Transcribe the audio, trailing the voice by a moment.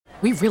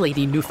We really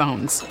need new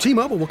phones.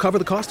 T-Mobile will cover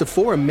the cost of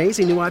 4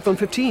 amazing new iPhone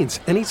 15s,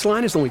 and each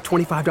line is only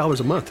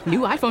 $25 a month. New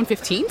iPhone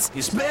 15s?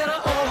 It's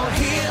better over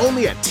here.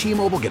 Only at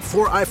T-Mobile, get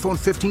 4 iPhone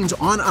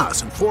 15s on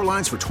us and 4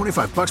 lines for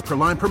 $25 per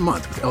line per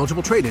month with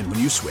eligible trade-in when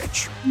you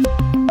switch.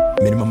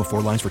 Minimum of 4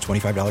 lines for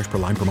 $25 per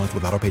line per month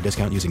with autopay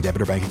discount using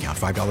debit or bank account.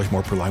 $5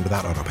 more per line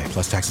without autopay,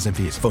 plus taxes and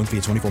fees. Phone fee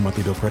at 24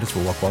 monthly bill credits for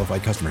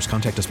well-qualified customers.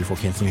 Contact us before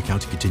canceling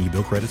account to continue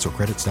bill credits or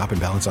credit stop and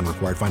balance on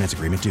required finance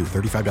agreement due.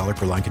 $35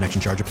 per line connection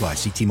charge applies.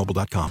 See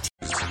T-Mobile.com.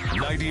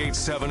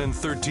 98.7 and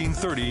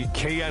 1330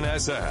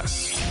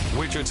 KNSS.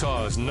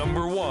 Wichita's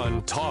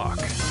 #1 talk.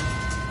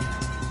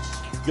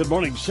 Good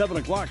morning, 7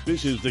 o'clock.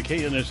 This is the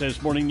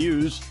KNSS Morning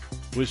News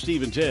with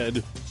Steve and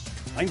Ted.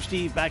 I'm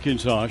Steve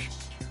McIntosh.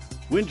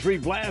 Wintry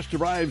blast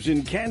arrives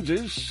in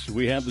Kansas.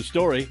 We have the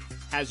story.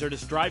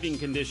 Hazardous driving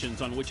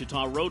conditions on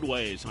Wichita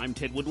roadways. I'm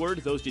Ted Woodward.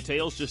 Those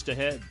details just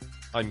ahead.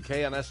 I'm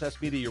KNSS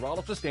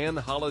meteorologist Ann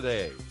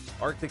Holiday.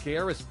 Arctic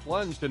air has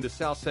plunged into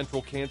south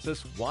central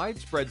Kansas,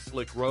 widespread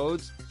slick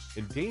roads,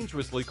 and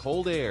dangerously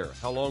cold air.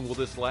 How long will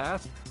this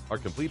last? Our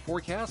complete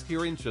forecast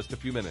here in just a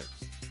few minutes.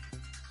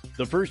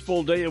 The first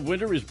full day of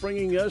winter is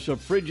bringing us a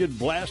frigid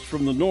blast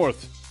from the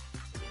north.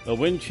 A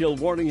wind chill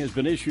warning has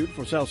been issued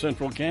for south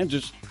central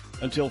Kansas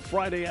until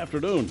Friday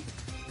afternoon.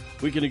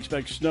 We can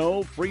expect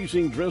snow,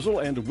 freezing drizzle,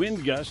 and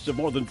wind gusts of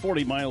more than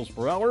 40 miles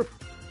per hour.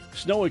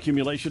 Snow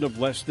accumulation of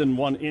less than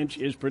 1 inch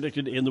is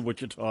predicted in the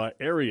Wichita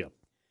area.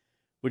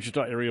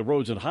 Wichita area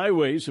roads and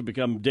highways have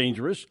become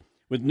dangerous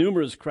with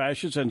numerous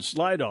crashes and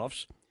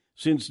slide-offs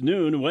since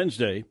noon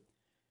Wednesday.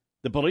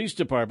 The police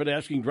department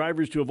asking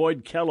drivers to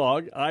avoid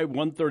Kellogg,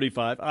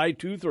 I-135,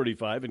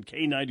 I-235, and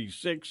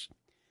K-96,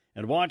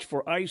 and watch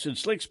for ice and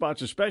slick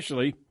spots,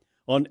 especially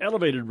on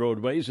elevated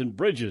roadways and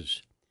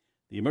bridges.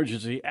 The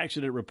emergency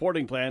accident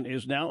reporting plan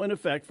is now in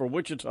effect for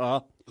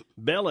Wichita,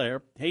 Bel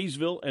Air,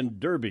 Hayesville, and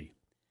Derby.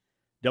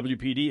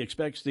 WPD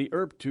expects the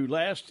ERP to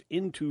last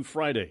into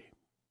Friday.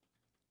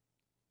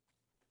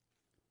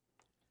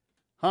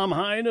 Ham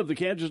Hine of the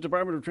Kansas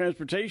Department of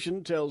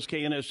Transportation tells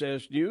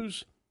KNSS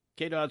News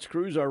KDOT's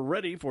crews are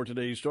ready for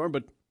today's storm,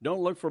 but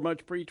don't look for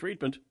much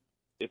pre-treatment.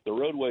 If the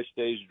roadway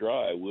stays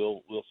dry,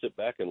 we'll sit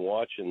back and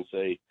watch and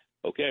say,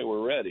 okay,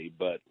 we're ready,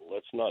 but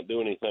let's not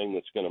do anything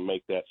that's going to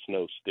make that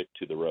snow stick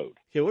to the road.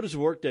 Okay, what is the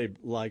workday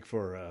like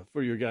for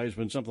your guys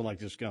when something like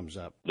this comes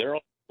up? They're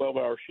on a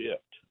 12-hour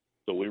shift.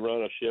 So we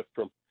run a shift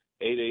from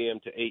 8 a.m.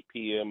 to 8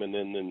 p.m., and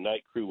then the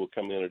night crew will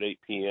come in at 8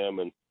 p.m.,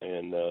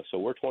 and so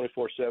we're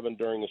 24/7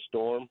 during a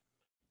storm.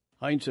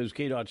 Hines says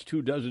KDOT's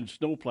 24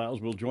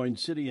 snowplows will join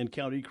city and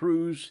county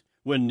crews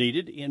when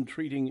needed in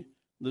treating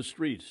the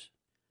streets.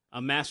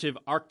 A massive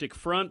Arctic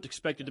front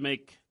expected to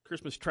make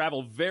Christmas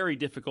travel very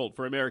difficult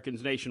for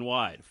Americans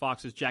nationwide.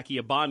 Fox's Jackie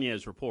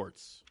Ibanez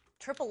reports.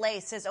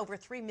 AAA says over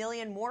 3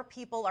 million more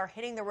people are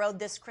hitting the road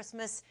this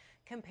Christmas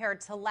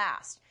compared to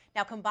last.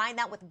 Now, combine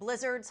that with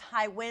blizzards,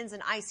 high winds,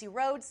 and icy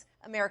roads,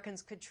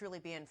 Americans could truly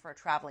be in for a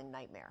traveling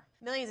nightmare.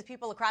 Millions of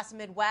people across the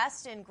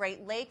Midwest and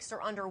Great Lakes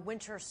are under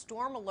winter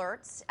storm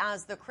alerts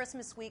as the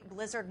Christmas week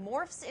blizzard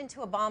morphs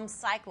into a bomb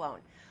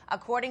cyclone.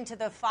 According to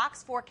the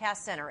Fox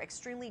Forecast Center,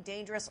 extremely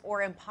dangerous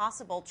or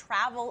impossible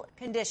travel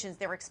conditions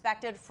they're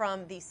expected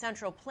from the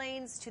Central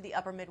Plains to the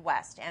upper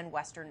Midwest and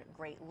western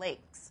Great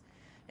Lakes.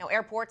 Now,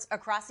 airports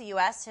across the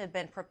U.S. have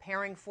been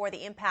preparing for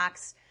the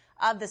impacts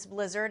of this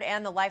blizzard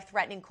and the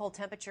life-threatening cold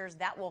temperatures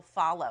that will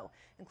follow,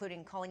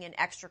 including calling in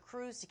extra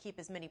crews to keep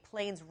as many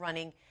planes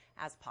running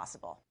as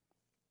possible.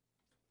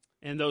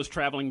 And those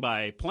traveling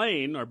by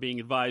plane are being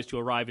advised to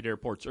arrive at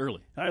airports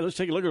early. All right, let's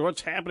take a look at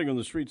what's happening on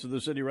the streets of the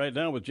city right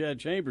now with Jad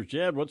Chambers.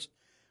 Jad, what's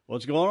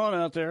going on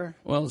out there?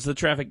 Well, as the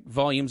traffic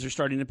volumes are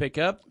starting to pick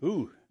up,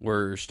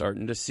 we're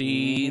starting to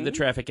see the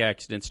traffic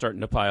accidents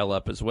starting to pile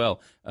up as well.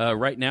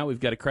 Right now,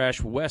 we've got a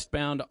crash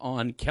westbound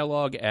on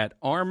Kellogg at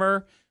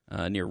Armour,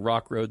 near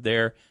Rock Road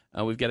there.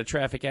 We've got a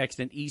traffic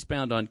accident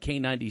eastbound on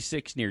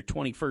K96 near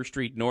 21st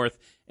Street North,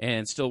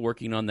 and still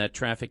working on that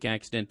traffic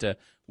accident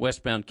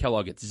westbound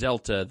Kellogg at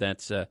Zelta.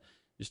 That's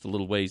just a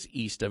little ways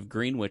east of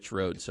Greenwich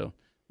Road. So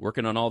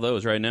working on all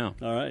those right now.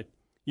 All right.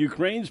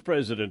 Ukraine's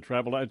president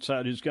traveled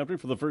outside his country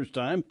for the first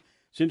time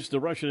since the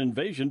Russian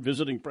invasion,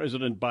 visiting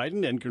President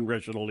Biden and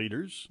congressional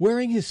leaders.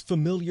 Wearing his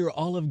familiar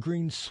olive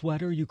green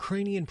sweater,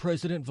 Ukrainian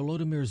President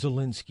Volodymyr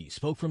Zelensky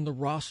spoke from the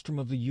rostrum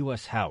of the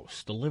U.S.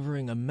 House,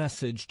 delivering a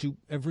message to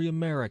every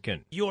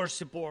American. Your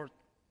support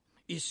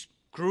is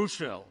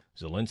crucial.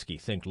 Zelensky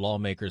thanked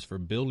lawmakers for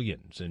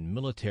billions in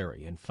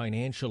military and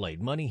financial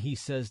aid, money he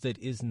says that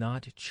is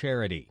not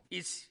charity.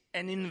 It's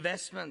an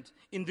investment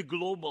in the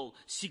global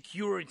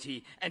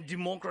security and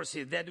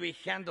democracy that we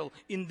handle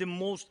in the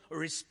most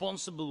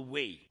responsible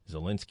way.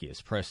 Zelensky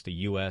has pressed the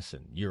U.S.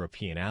 and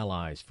European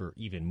allies for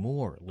even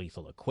more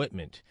lethal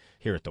equipment.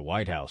 Here at the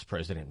White House,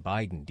 President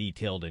Biden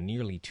detailed a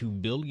nearly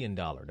 $2 billion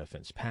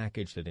defense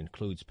package that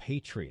includes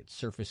Patriot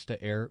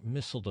surface-to-air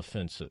missile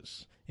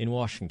defenses. In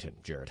Washington,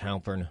 Jared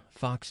Halpern,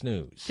 Fox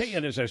News.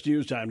 KNSS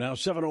News Time now,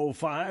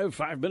 7:05,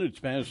 5 minutes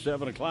past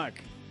 7 o'clock.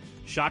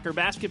 Shocker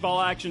basketball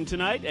action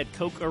tonight at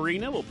Koch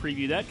Arena. We'll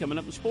preview that coming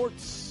up in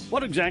sports.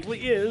 What exactly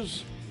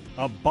is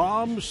A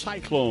bomb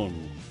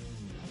cyclone.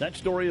 That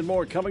story and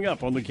more coming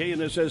up on the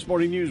KNSS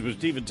Morning News with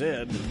Steve and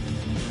Ted.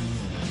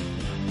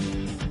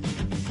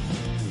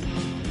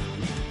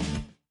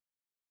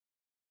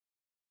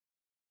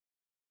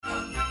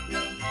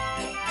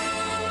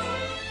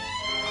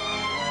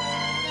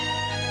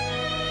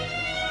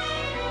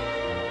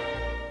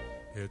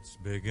 It's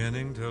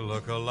beginning to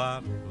look a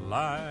lot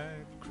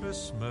like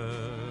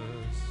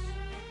Christmas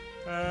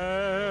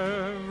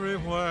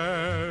everywhere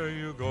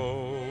you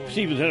go.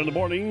 Steve and Ted in the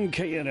morning,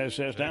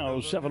 KNSS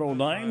now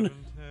 7:09.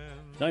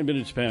 9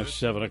 minutes past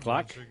 7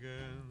 o'clock.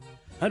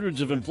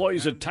 Hundreds of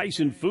employees at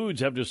Tyson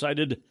Foods have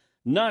decided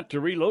not to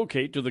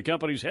relocate to the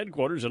company's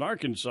headquarters in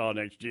Arkansas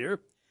next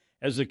year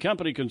as the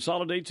company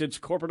consolidates its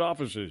corporate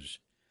offices.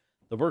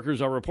 The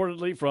workers are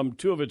reportedly from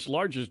two of its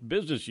largest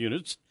business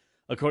units.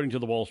 According to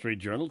the Wall Street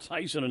Journal,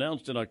 Tyson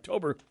announced in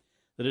October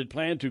that it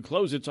planned to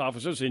close its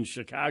offices in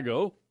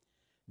Chicago,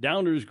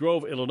 Downers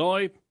Grove,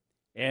 Illinois,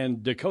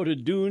 and Dakota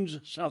Dunes,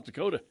 South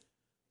Dakota.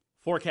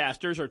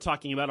 Forecasters are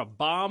talking about a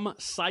bomb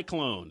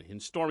cyclone in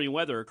stormy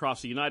weather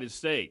across the United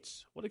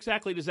States. What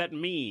exactly does that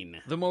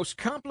mean? The most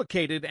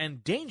complicated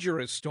and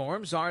dangerous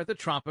storms are the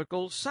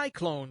tropical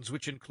cyclones,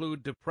 which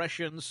include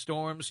depressions,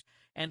 storms,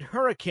 and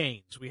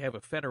hurricanes. We have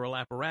a federal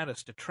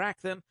apparatus to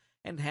track them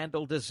and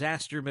handle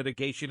disaster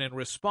mitigation and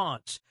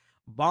response.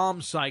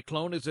 Bomb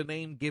cyclone is a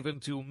name given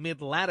to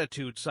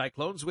mid-latitude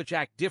cyclones, which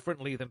act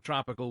differently than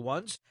tropical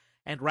ones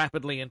and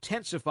rapidly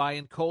intensify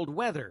in cold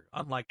weather.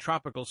 Unlike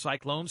tropical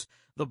cyclones,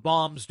 the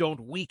bombs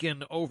don't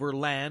weaken over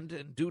land,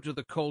 and due to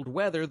the cold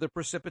weather, the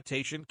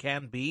precipitation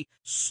can be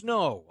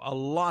snow, a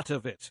lot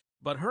of it.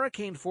 But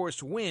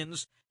hurricane-force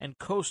winds and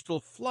coastal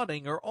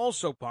flooding are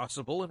also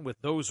possible, and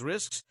with those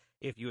risks,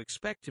 if you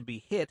expect to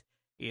be hit,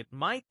 it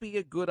might be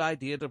a good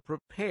idea to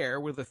prepare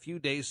with a few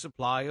days'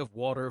 supply of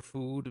water,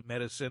 food,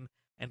 medicine,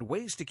 and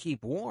ways to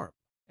keep warm.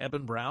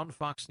 Eben Brown,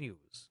 Fox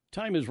News.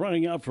 Time is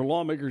running out for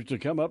lawmakers to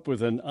come up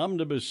with an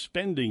omnibus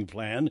spending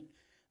plan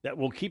that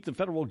will keep the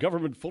federal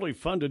government fully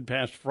funded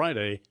past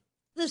Friday.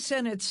 The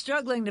Senate's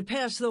struggling to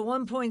pass the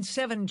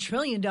 $1.7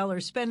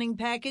 trillion spending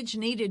package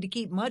needed to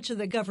keep much of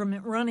the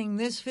government running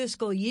this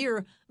fiscal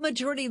year.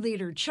 Majority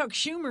Leader Chuck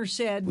Schumer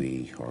said,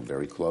 "We are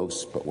very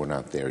close, but we're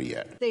not there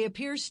yet." They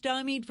appear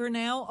stymied for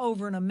now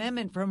over an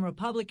amendment from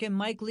Republican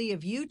Mike Lee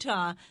of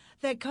Utah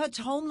that cuts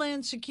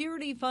Homeland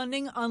Security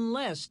funding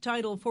unless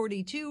Title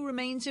 42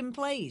 remains in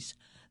place.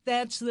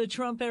 That's the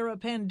Trump-era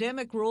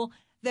pandemic rule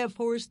that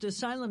forced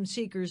asylum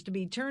seekers to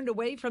be turned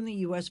away from the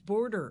U.S.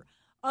 border.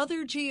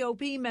 Other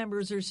GOP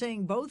members are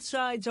saying both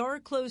sides are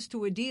close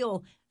to a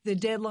deal. The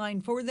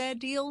deadline for that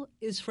deal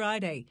is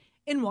Friday.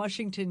 In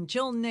Washington,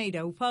 Jill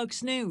Nato,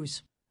 Fox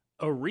News.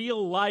 A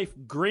real-life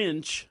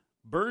Grinch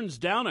burns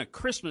down a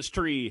Christmas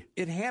tree.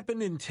 It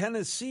happened in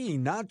Tennessee.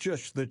 Not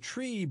just the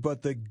tree,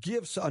 but the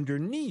gifts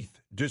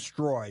underneath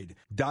destroyed.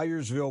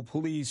 Dyersville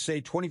police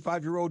say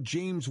 25-year-old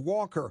James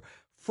Walker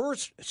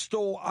first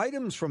stole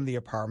items from the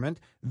apartment,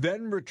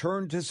 then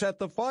returned to set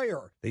the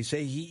fire. They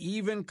say he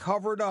even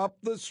covered up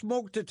the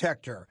smoke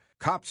detector.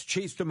 Cops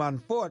chased him on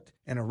foot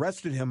and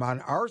arrested him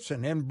on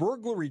arson and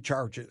burglary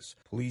charges.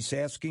 Police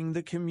asking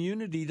the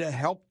community to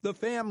help the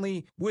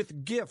family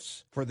with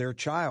gifts for their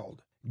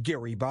child.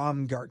 Gary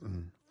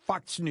Baumgarten,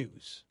 Fox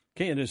News.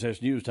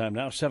 KNSS News Time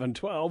now,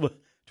 7:12,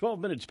 12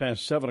 minutes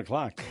past 7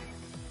 o'clock.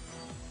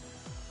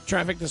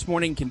 Traffic this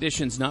morning,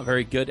 conditions not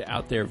very good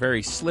out there.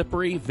 Very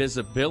slippery.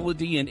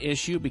 Visibility an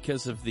issue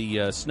because of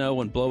the snow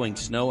and blowing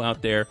snow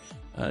out there.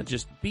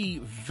 Just be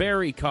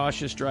very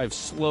cautious. Drive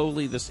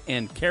slowly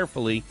and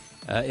carefully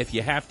if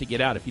you have to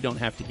get out. If you don't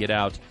have to get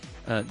out,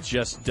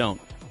 just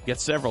don't. Got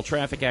several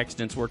traffic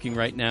accidents working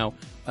right now.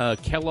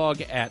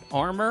 Kellogg at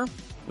Armour.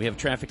 We have a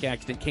traffic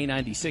accident,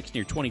 K96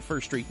 near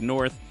 21st Street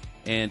North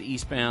and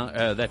eastbound.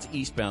 That's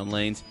eastbound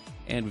lanes.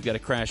 And we've got a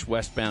crash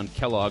westbound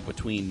Kellogg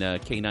between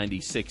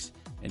K96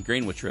 and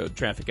Greenwich Road.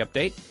 Traffic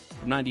update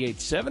from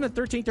 98.7 at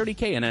 1330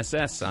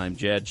 KNSS. I'm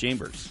Jad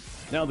Chambers.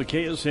 Now the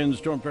KSN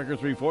Storm Tracker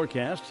 3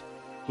 forecast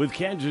with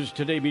Kansas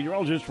Today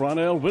meteorologist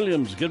Ronell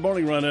Williams. Good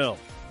morning, Ronell.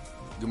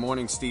 Good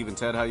morning, Steve and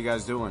Ted. How you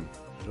guys doing?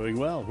 Doing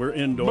well. We're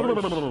indoors.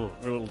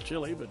 We're a little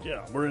chilly, but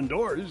yeah, we're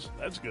indoors.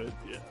 That's good.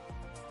 Yeah.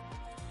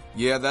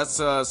 Yeah,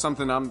 that's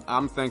something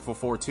I'm thankful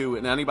for too.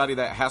 And anybody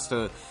that has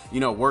to,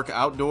 work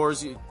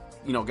outdoors.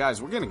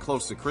 Guys, we're getting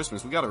close to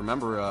Christmas. We got to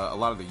remember a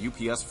lot of the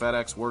UPS,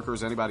 FedEx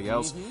workers, anybody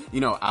else,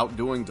 out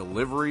doing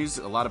deliveries.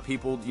 A lot of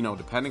people,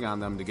 depending on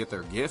them to get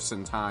their gifts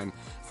in time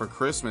for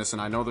Christmas.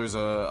 And I know there's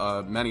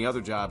many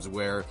other jobs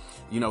where,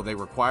 they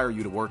require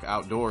you to work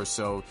outdoors.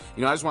 So,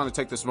 I just want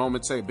to take this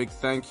moment to say a big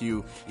thank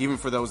you, even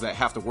for those that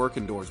have to work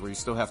indoors, where you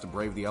still have to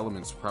brave the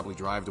elements, probably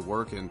drive to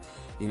work, and,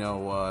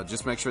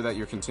 just make sure that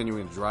you're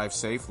continuing to drive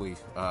safely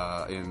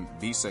and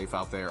be safe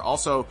out there.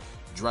 Also,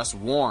 dress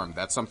warm.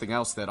 That's something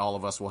else that all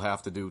of us will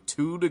have to do.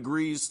 2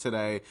 degrees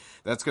today.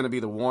 That's going to be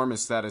the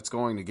warmest that it's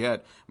going to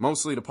get.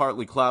 Mostly to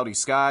partly cloudy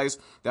skies.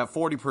 That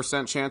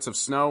 40% chance of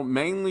snow,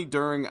 mainly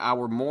during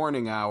our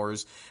morning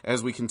hours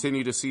as we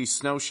continue to see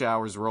snow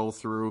showers roll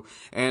through.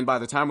 And by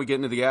the time we get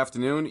into the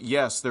afternoon,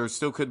 yes, there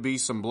still could be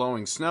some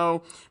blowing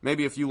snow,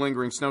 maybe a few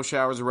lingering snow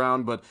showers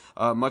around, but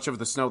much of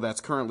the snow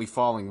that's currently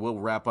falling will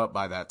wrap up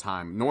by that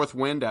time. North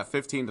wind at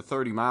 15 to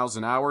 30 miles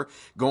an hour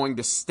going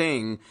to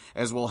sting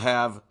as we'll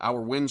have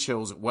our wind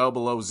chills well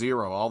below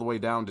zero, all the way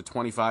down to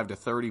 25 to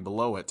 30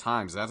 below at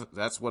times.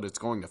 That's what it's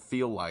going to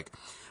feel like.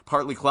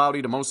 Partly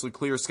cloudy to mostly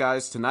clear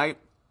skies tonight.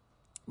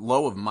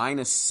 Low of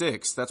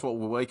 -6. That's what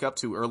we'll wake up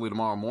to early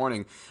tomorrow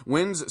morning.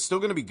 Winds still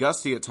going to be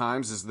gusty at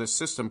times as this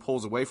system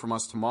pulls away from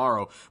us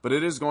tomorrow, but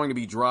it is going to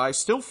be dry,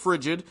 still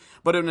frigid,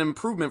 but an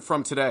improvement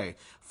from today.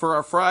 For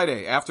our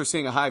Friday, after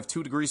seeing a high of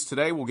 2 degrees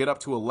today, we'll get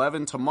up to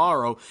 11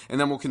 tomorrow, and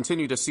then we'll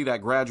continue to see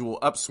that gradual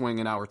upswing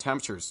in our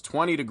temperatures.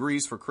 20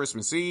 degrees for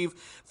Christmas Eve,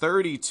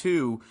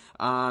 32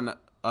 on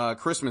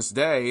Christmas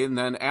Day, and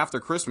then after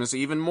Christmas,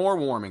 even more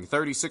warming.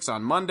 36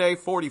 on Monday,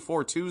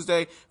 44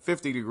 Tuesday,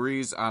 50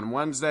 degrees on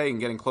Wednesday, and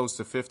getting close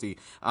to 50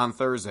 on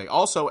Thursday.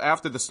 Also,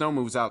 after the snow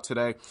moves out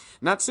today,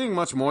 not seeing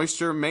much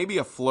moisture, maybe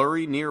a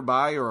flurry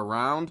nearby or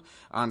around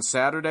on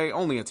Saturday.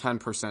 Only a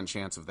 10%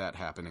 chance of that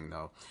happening,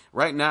 though.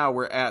 Right now,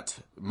 we're at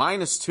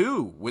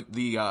 -2 with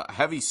the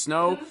heavy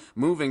snow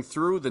moving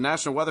through. The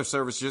National Weather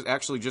Service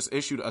just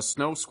issued a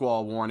snow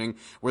squall warning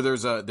where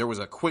there was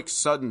a quick,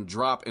 sudden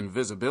drop in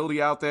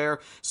visibility out there.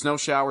 Snow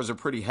showers are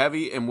pretty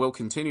heavy and will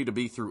continue to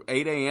be through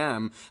 8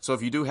 a.m. So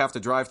if you do have to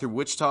drive through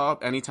Wichita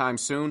anytime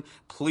soon,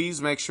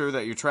 please make sure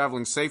that you're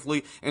traveling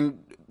safely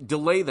and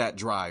delay that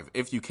drive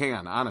if you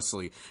can,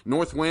 honestly.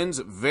 North winds,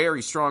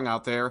 very strong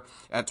out there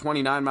at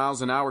 29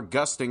 miles an hour,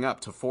 gusting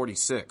up to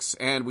 46.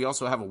 And we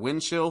also have a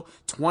wind chill,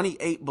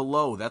 28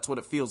 below. That's what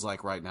it feels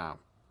like right now.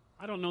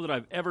 I don't know that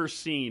I've ever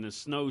seen a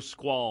snow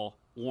squall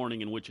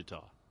warning in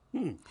Wichita.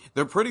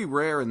 They're pretty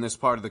rare in this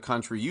part of the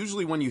country.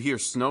 Usually when you hear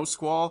snow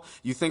squall,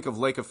 you think of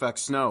lake effect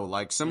snow,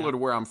 like similar to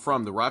where I'm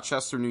from, the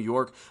Rochester, New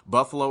York,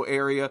 Buffalo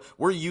area.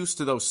 We're used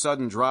to those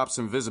sudden drops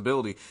in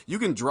visibility. You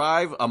can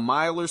drive a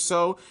mile or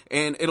so,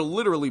 and it'll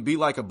literally be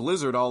like a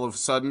blizzard all of a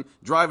sudden.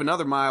 Drive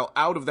another mile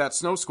out of that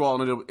snow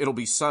squall, and it'll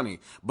be sunny.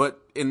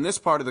 But in this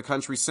part of the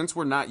country, since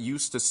we're not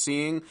used to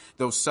seeing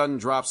those sudden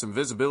drops in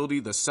visibility,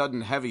 the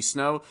sudden heavy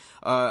snow,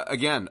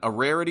 again, a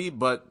rarity,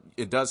 but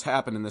it does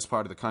happen in this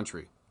part of the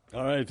country.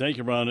 All right, thank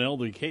you, Ron L.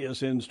 The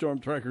KSN Storm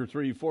Tracker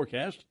 3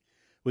 forecast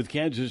with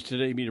Kansas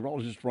Today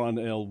meteorologist Ron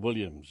L.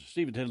 Williams.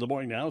 Stephen 10 in the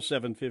morning now,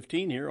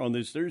 7:15 here on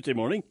this Thursday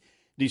morning,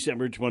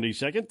 December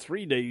 22nd,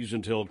 3 days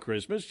until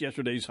Christmas.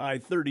 Yesterday's high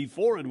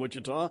 34 in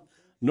Wichita,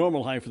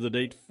 normal high for the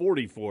date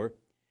 44.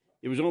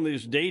 It was on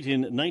this date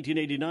in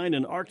 1989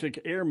 an Arctic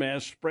air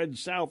mass spread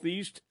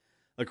southeast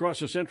across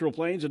the central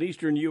plains and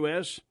eastern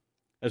U.S.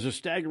 as a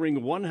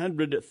staggering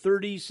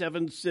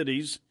 137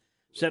 cities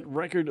set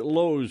record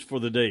lows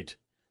for the date.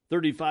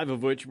 35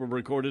 of which were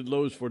recorded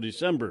lows for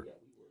December.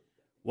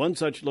 One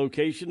such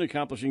location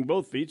accomplishing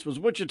both feats was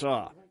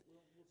Wichita,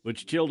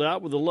 which chilled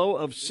out with a low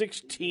of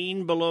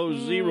 16 below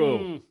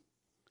zero.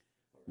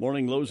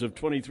 Morning lows of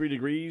 23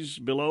 degrees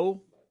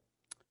below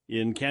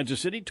in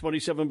Kansas City,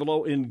 27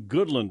 below in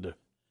Goodland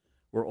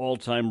were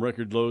all-time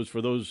record lows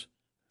for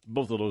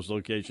both of those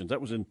locations.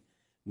 That was in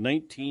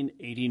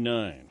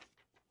 1989.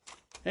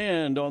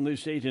 And on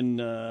this date in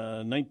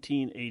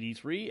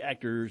 1983,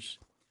 actors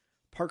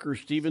Parker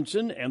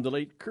Stevenson and the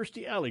late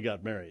Kirstie Alley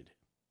got married.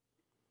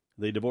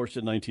 They divorced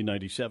in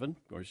 1997.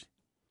 Of course,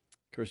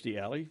 Kirstie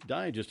Alley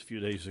died just a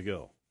few days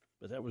ago.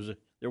 But that was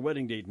their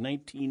wedding date,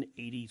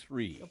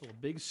 1983. A couple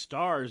of big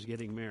stars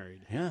getting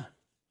married. Yeah.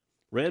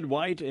 Red,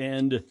 white,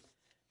 and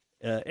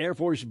Air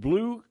Force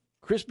Blue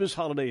Christmas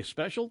holiday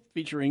special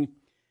featuring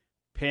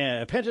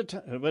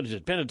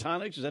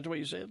Pentatonics. Is that the way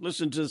you say it?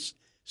 Listen to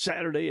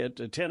Saturday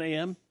at 10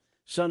 a.m.,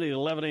 Sunday at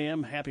 11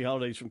 a.m. Happy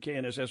holidays from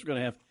KNSS. We're going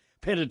to have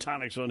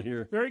Pentatonics on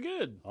here. Very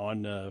good.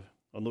 On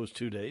those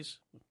 2 days.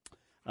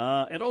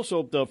 And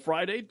also the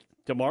Friday,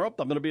 tomorrow,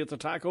 I'm going to be at the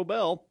Taco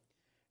Bell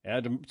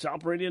at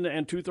South Meridian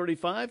and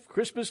 235.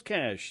 Christmas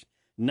cash,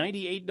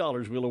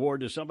 $98 we'll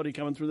award to somebody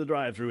coming through the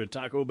drive-thru at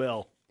Taco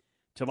Bell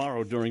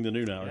tomorrow during the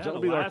noon hours. Yeah,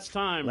 That'll the be last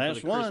time last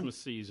for the one. Christmas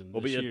season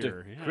We'll this be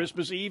year. at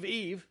Christmas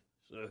Eve.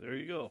 So there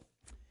you go.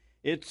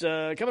 It's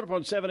coming up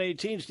on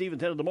 7:18, Stephen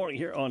 10 in the morning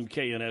here on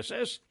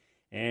KNSS.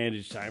 And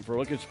it's time for a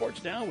look at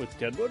sports now with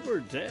Ted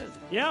Woodward. Ted.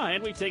 Yeah,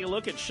 and we take a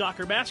look at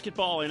Shocker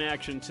basketball in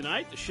action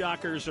tonight. The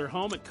Shockers are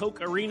home at Koch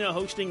Arena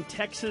hosting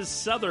Texas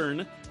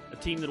Southern, a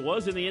team that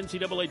was in the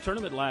NCAA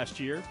tournament last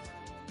year.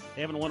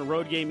 They haven't won a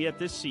road game yet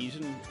this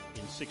season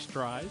in 6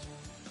 tries.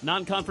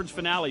 Non-conference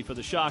finale for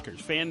the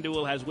Shockers.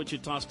 FanDuel has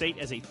Wichita State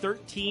as a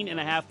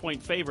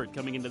 13.5-point favorite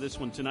coming into this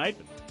one tonight.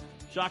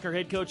 Shocker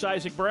head coach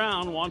Isaac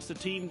Brown wants the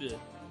team to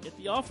get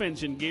the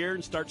offense in gear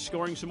and start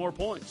scoring some more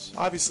points.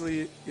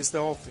 Obviously, it's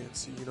the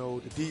offense. You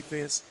know, the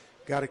defense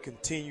got to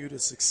continue the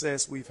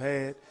success we've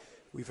had.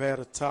 We've had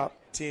a top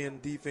 10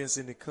 defense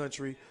in the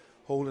country,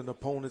 holding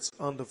opponents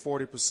under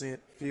 40%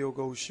 field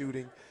goal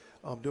shooting,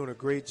 doing a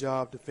great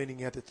job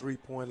defending at the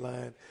three-point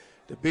line.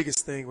 The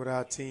biggest thing with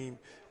our team,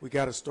 we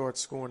got to start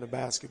scoring the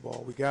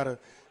basketball. We got to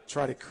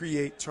try to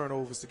create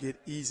turnovers to get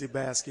easy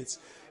baskets.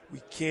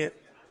 We can't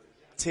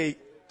take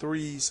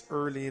threes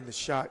early in the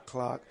shot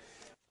clock.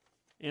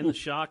 And the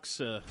Shocks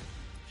are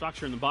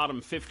in the bottom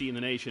 50 in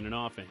the nation in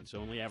offense,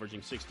 only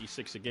averaging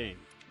 66 a game.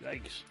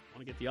 Yikes. Want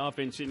to get the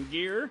offense in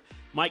gear.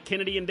 Mike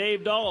Kennedy and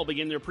Dave Dahl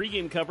begin their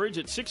pregame coverage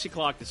at 6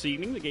 o'clock this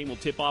evening. The game will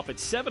tip off at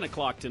 7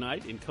 o'clock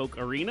tonight in Koch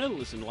Arena.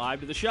 Listen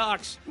live to the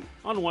Shocks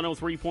on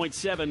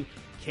 103.7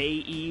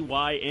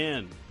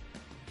 KEYN.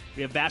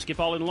 We have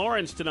basketball in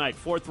Lawrence tonight.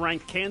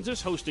 4th-ranked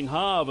Kansas hosting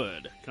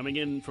Harvard. Coming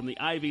in from the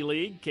Ivy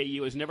League,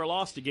 KU has never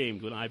lost a game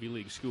to an Ivy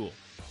League school.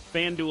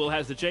 FanDuel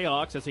has the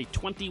Jayhawks as a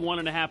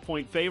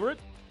 21.5-point favorite.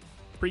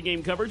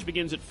 Pre-game coverage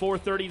begins at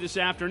 4:30 this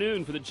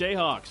afternoon for the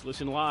Jayhawks.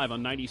 Listen live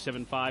on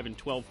 97.5 and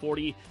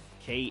 1240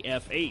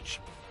 KFH.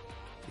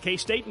 The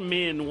K-State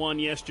men won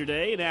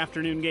yesterday. An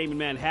afternoon game in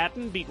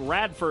Manhattan. Beat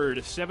Radford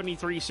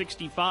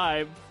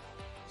 73-65.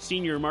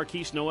 Senior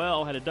Marquise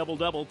Noel had a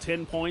double-double,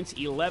 10 points,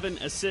 11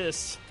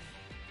 assists.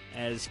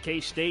 As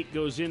K-State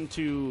goes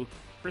into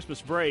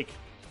Christmas break,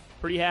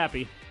 pretty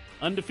happy.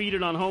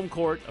 Undefeated on home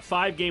court, a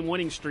 5-game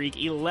winning streak,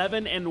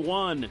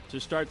 11-1 to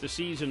start the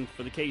season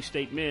for the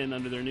K-State men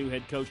under their new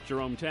head coach,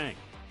 Jerome Tang.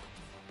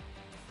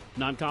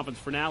 Non-conference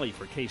finale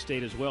for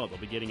K-State as well. They'll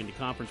be getting into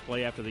conference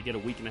play after they get a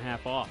week and a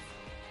half off.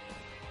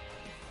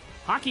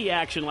 Hockey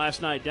action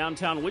last night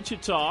downtown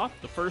Wichita,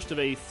 the first of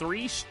a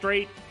 3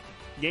 straight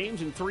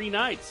games in 3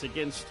 nights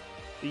against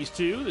these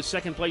two. The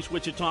second-place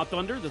Wichita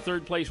Thunder, the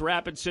third-place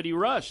Rapid City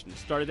Rush. And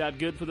started out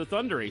good for the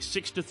Thunder, a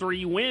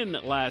 6-3 win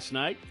last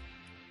night.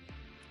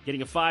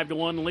 Getting a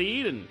 5-1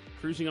 lead and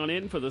cruising on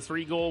in for the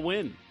 3-goal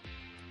win.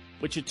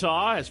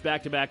 Wichita has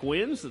back-to-back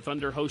wins. The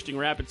Thunder hosting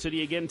Rapid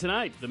City again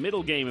tonight. The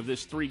middle game of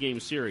this 3-game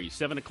series,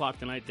 7 o'clock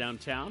tonight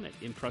downtown at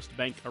Intrust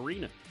Bank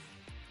Arena.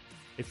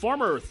 A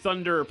former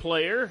Thunder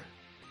player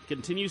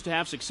continues to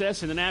have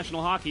success in the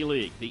National Hockey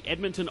League. The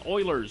Edmonton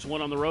Oilers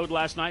won on the road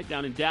last night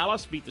down in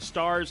Dallas, beat the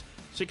Stars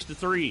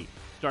 6-3.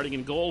 Starting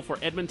in goal for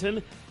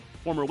Edmonton,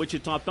 former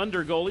Wichita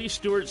Thunder goalie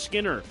Stuart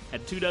Skinner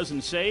had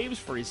 24 saves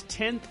for his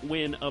 10th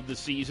win of the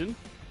season.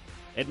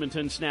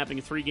 Edmonton snapping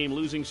a 3-game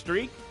losing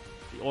streak.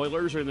 The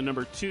Oilers are in the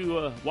number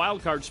 2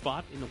 wildcard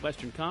spot in the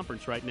Western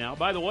Conference right now.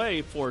 By the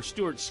way, for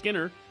Stuart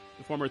Skinner,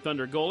 the former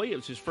Thunder goalie, it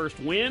was his first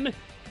win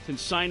since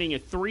signing a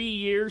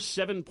 3-year,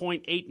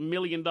 $7.8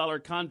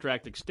 million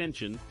contract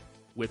extension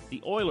with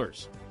the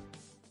Oilers.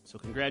 So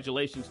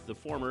congratulations to the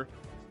former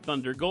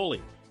Thunder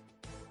goalie.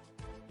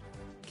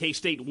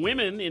 K-State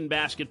women in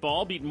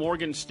basketball beat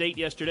Morgan State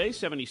yesterday,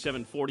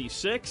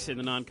 77-46 in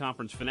the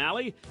non-conference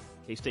finale.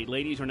 K-State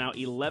ladies are now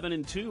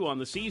 11-2 on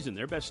the season,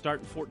 their best start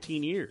in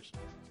 14 years.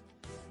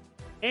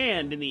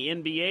 And in the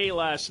NBA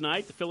last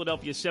night, the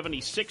Philadelphia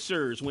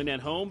 76ers win at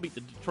home, beat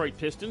the Detroit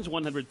Pistons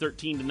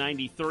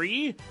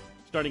 113-93.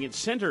 Starting at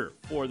center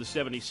for the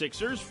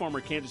 76ers,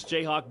 former Kansas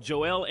Jayhawk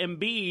Joel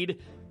Embiid,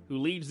 who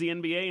leads the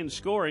NBA in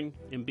scoring.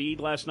 Embiid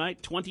last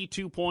night,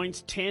 22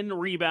 points, 10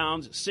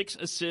 rebounds, 6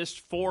 assists,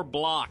 4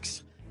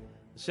 blocks.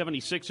 The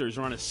 76ers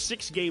are on a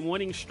 6-game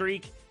winning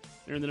streak.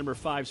 They're in the number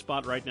 5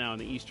 spot right now in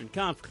the Eastern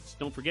Conference.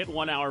 Don't forget,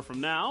 1 hour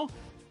from now,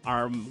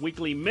 our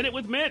weekly Minute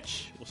with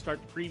Mitch. We'll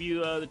start to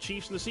preview the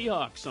Chiefs and the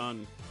Seahawks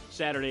on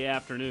Saturday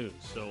afternoon.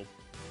 So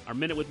our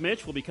Minute with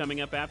Mitch will be coming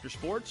up after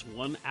sports,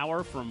 1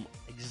 hour from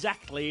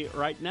exactly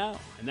right now.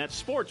 And that's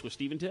Sports with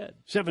Steve and Ted.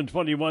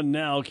 7:21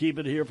 now. Keep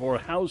it here for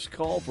House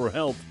Call for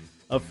Help.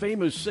 A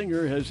famous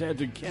singer has had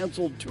to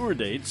cancel tour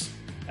dates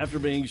after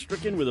being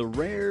stricken with a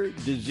rare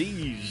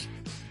disease.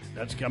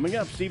 That's coming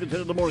up. Steve and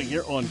Ted in the morning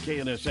here on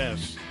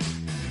KNSS.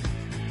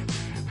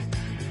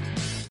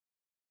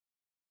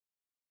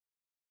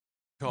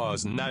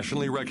 Cause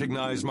nationally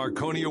recognized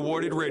Marconi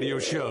awarded radio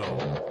show.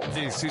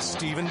 This is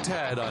Steve and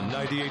Ted on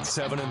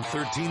 98.7 and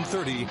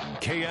 1330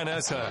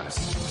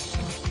 KNSS.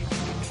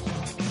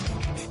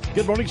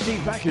 Good morning, Steve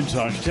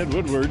McIntosh, Ted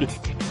Woodward,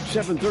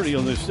 7:30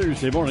 on this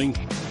Thursday morning.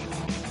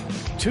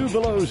 2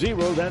 below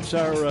zero, that's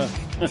our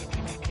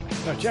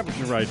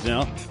temperature right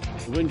now.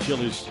 The wind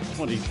chill is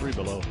 23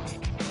 below.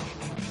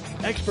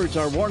 Experts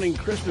are warning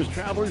Christmas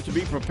travelers to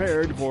be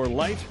prepared for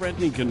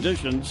life-threatening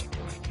conditions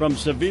from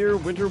severe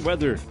winter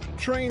weather.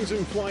 Trains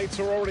and flights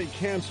are already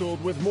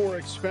canceled, with more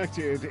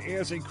expected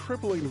as a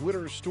crippling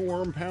winter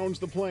storm pounds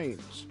the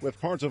plains, with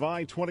parts of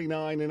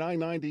I-29 and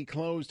I-90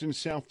 closed in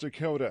South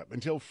Dakota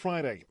until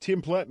Friday.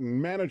 Tim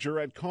Pletton, manager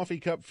at Coffee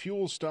Cup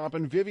Fuel Stop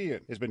in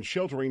Vivian, has been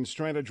sheltering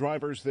stranded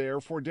drivers there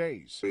for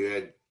days. We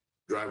had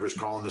drivers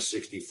calling us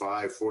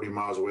 65, 40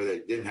 miles away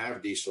that didn't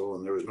have diesel,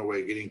 and there was no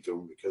way of getting to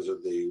them because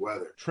of the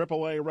weather.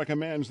 AAA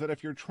recommends that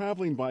if you're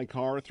traveling by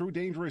car through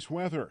dangerous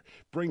weather,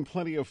 bring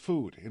plenty of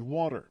food and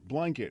water,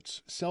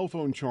 blankets, cell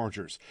phone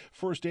chargers,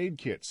 first aid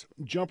kits,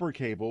 jumper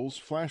cables,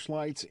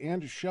 flashlights,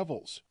 and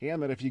shovels.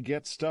 And that if you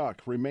get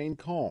stuck, remain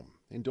calm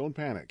and don't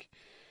panic.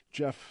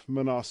 Jeff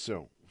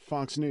Manasso,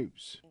 Fox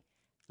News.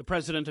 The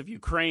president of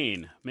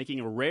Ukraine making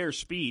a rare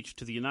speech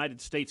to the United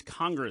States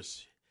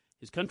Congress.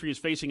 His country is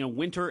facing a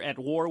winter at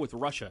war with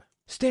Russia.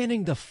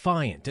 Standing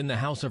defiant in the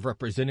House of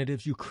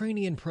Representatives,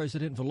 Ukrainian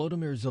President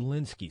Volodymyr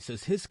Zelensky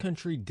says his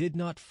country did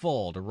not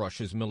fall to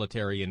Russia's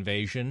military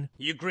invasion.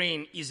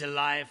 Ukraine is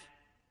alive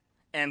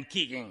and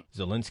kicking.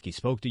 Zelensky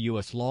spoke to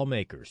U.S.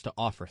 lawmakers to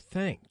offer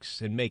thanks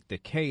and make the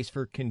case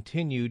for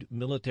continued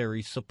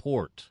military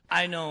support.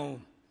 I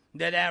know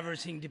that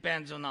everything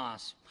depends on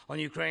us, on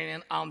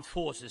Ukrainian armed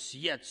forces,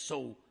 yet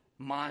so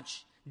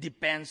much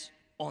depends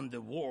on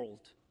the world.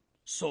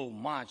 So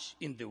much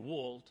in the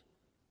world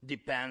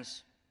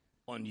depends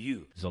on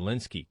you.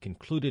 Zelensky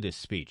concluded his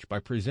speech by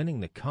presenting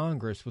the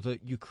Congress with a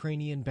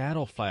Ukrainian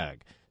battle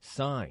flag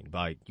signed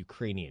by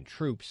Ukrainian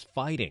troops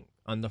fighting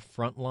on the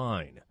front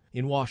line.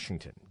 In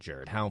Washington,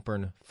 Jared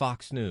Halpern,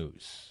 Fox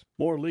News.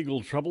 More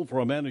legal trouble for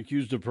a man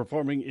accused of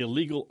performing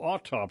illegal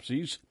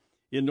autopsies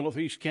in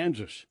northeast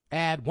Kansas.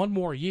 Add 1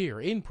 more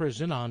year in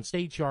prison on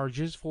state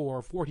charges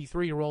for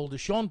 43-year-old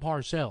Sean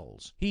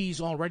Parcells. He's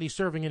already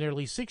serving a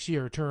nearly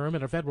 6-year term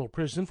in a federal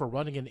prison for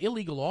running an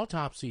illegal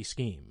autopsy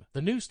scheme.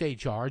 The new state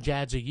charge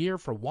adds a year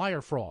for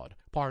wire fraud.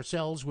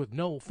 Parcells, with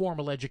no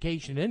formal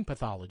education in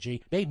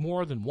pathology, made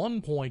more than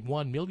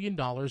 $1.1 million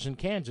in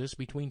Kansas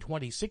between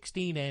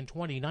 2016 and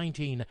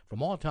 2019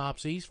 from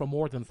autopsies for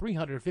more than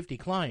 350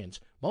 clients,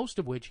 most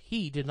of which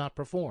he did not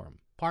perform.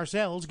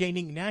 Parcells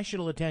gaining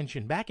national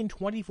attention back in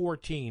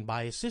 2014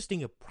 by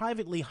assisting a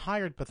privately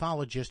hired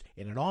pathologist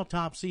in an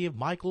autopsy of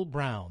Michael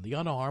Brown, the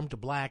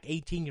unarmed black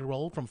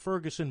 18-year-old from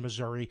Ferguson,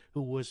 Missouri,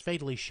 who was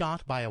fatally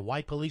shot by a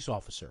white police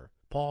officer.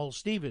 Paul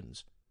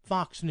Stevens,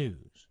 Fox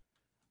News.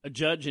 A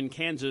judge in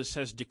Kansas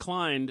has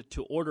declined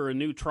to order a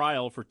new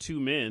trial for 2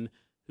 men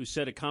who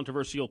said a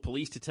controversial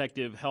police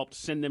detective helped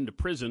send them to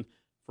prison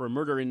for a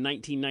murder in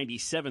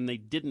 1997 they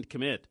didn't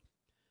commit.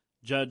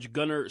 Judge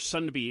Gunnar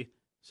Sundby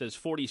says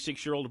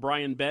 46-year-old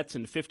Brian Betts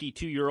and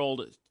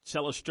 52-year-old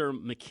Celester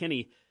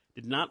McKinney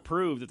did not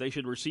prove that they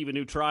should receive a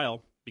new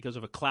trial because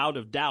of a cloud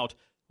of doubt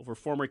over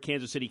former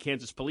Kansas City,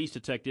 Kansas police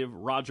detective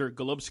Roger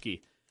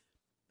Golubsky.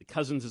 The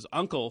cousins'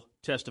 uncle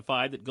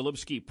testified that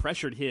Golubsky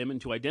pressured him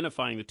into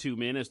identifying the 2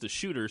 men as the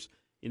shooters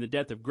in the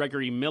death of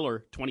Gregory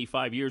Miller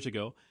 25 years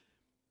ago.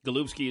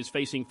 Golubsky is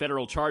facing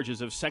federal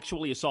charges of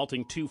sexually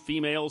assaulting 2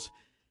 females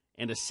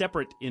and a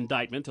separate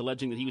indictment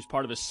alleging that he was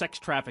part of a sex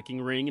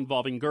trafficking ring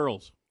involving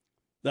girls.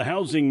 The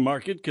housing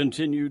market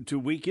continued to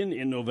weaken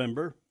in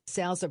November.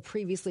 Sales of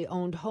previously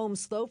owned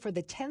homes slow for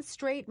the 10th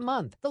straight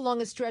month, the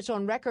longest stretch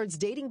on records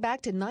dating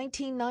back to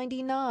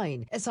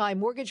 1999, as high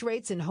mortgage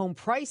rates and home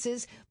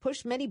prices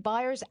pushed many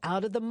buyers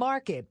out of the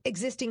market.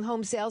 Existing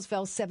home sales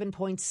fell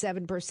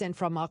 7.7%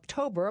 from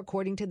October,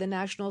 according to the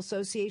National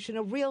Association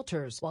of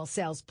Realtors, while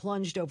sales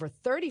plunged over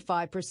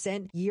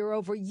 35% year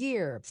over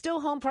year.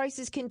 Still, home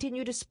prices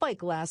continue to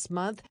spike last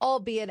month,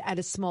 albeit at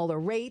a smaller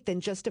rate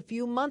than just a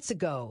few months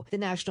ago. The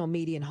national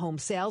median home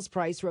sales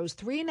price rose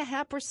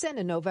 3.5%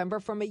 in November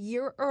from a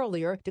year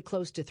earlier to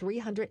close to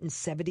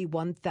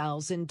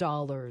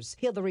 $371,000.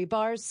 Hillary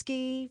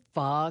Barsky,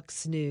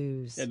 Fox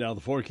News. And now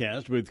the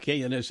forecast with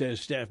KNSS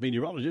staff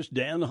meteorologist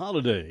Dan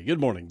Holliday.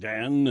 Good morning,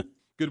 Dan.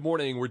 Good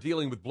morning. We're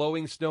dealing with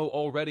blowing snow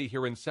already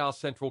here in south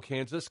central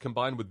Kansas,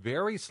 combined with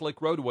very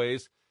slick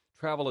roadways.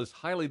 Travel is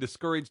highly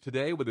discouraged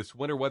today with this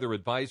winter weather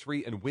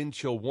advisory and wind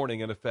chill warning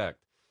in effect.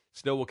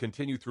 Snow will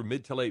continue through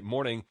mid to late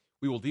morning.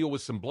 We will deal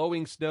with some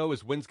blowing snow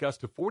as winds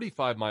gust to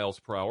 45 miles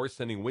per hour,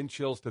 sending wind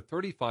chills to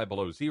 35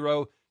 below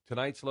zero.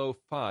 Tonight's low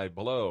 5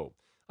 below.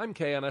 I'm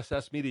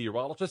KNSS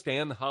meteorologist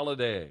Dan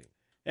Holliday.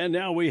 And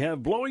now we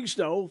have blowing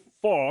snow,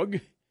 fog.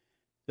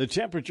 The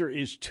temperature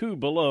is 2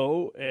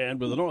 below,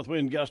 and with a north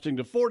wind gusting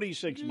to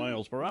 46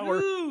 miles per hour.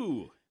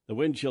 Ooh. The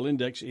wind chill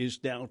index is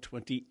now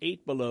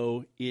 28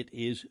 below. It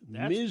is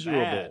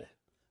miserable.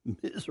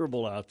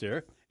 Miserable out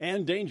there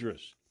and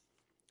dangerous.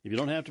 If you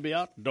don't have to be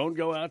out, don't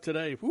go out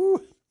today.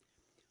 Woo.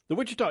 The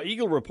Wichita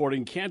Eagle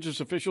reporting Kansas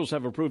officials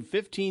have approved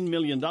 $15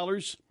 million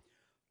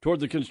toward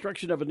the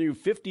construction of a new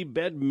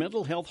 50-bed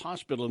mental health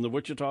hospital in the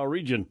Wichita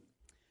region.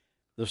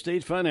 The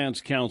State Finance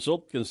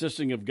Council,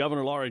 consisting of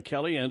Governor Laura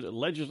Kelly and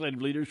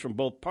legislative leaders from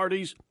both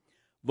parties,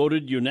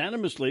 voted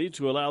unanimously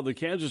to allow the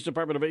Kansas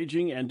Department of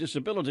Aging and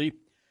Disability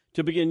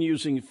to begin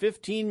using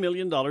 $15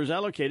 million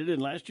allocated in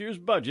last year's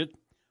budget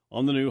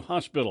on the new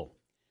hospital.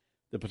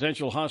 The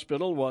potential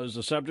hospital was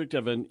the subject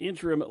of an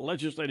interim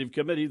legislative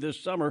committee this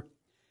summer,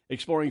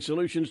 exploring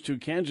solutions to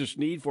Kansas'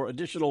 need for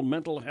additional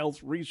mental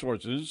health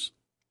resources.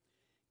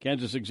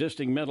 Kansas'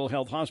 existing mental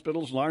health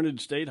hospitals,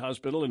 Larned State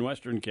Hospital in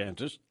western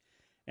Kansas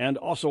and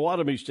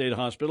Osawatomie State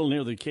Hospital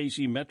near the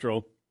KC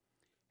Metro,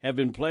 have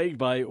been plagued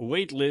by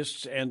wait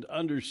lists and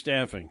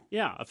understaffing.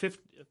 Yeah,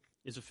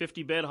 is a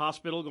 50-bed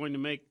hospital going to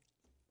make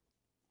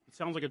 – it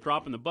sounds like a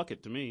drop in the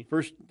bucket to me.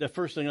 The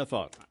first thing I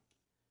thought.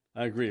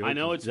 I agree. I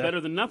know it's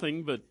better than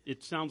nothing, but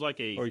it sounds like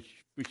a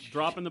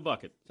drop in the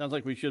bucket. Sounds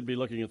like we should be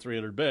looking at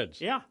 300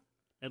 beds. Yeah,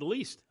 at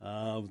least.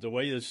 The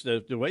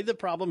way the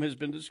problem has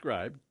been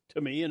described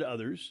to me and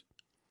others,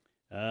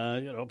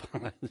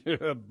 there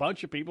are a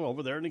bunch of people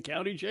over there in the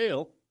county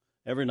jail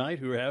every night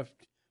who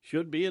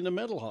should be in the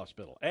mental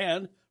hospital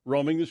and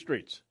roaming the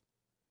streets.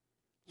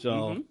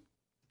 So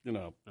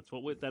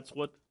That's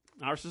what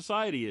our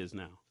society is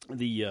now.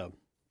 Of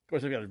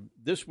course, I've got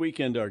this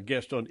weekend. Our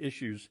guest on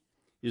Issues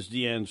is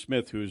Deanne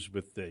Smith, who's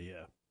with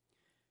the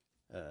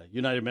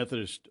United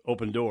Methodist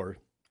Open Door,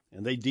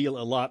 and they deal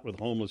a lot with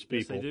homeless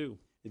people. Yes, they do.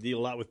 They deal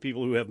a lot with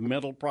people who have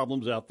mental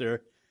problems out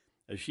there.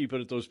 As she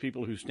put it, those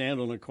people who stand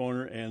on a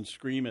corner and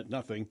scream at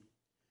nothing.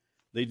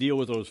 They deal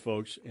with those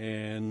folks,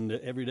 and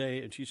every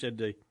day. And she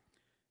said,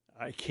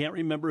 I can't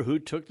remember who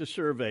took the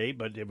survey,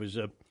 but it was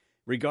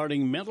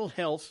regarding mental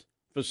health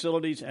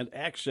facilities and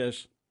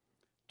access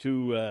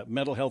to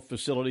mental health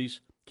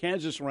facilities.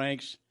 Kansas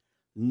ranks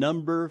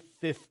number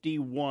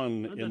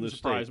 51 That in doesn't the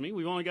surprise state. me.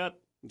 We've only got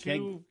two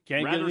Can't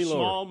get rather any lower.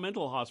 small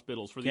mental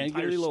hospitals for the Can't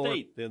get entire any lower.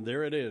 state. Then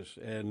there it is.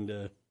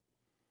 And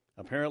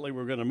apparently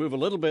we're going to move a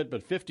little bit,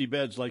 but 50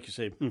 beds, like you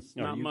say, are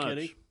not you much.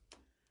 kidding?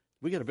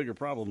 We got a bigger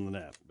problem than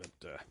that.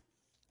 But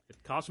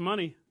it costs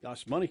money.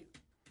 Costs money.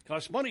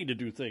 Costs money to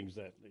do things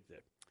like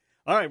that.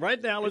 All right,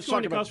 right now let's It's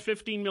going talk to about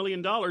cost $15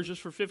 million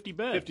just for 50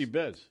 beds. 50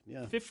 beds.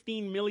 Yeah,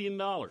 $15 million.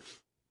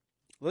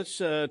 Let's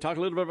talk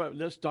a little bit about.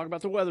 Let's talk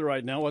about the weather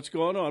right now. What's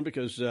going on?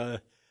 Because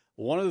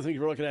one of the things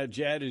we're looking at,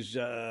 Jad, is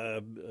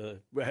how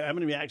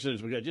many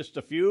accidents we got. Just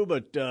a few,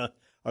 but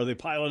are they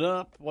piling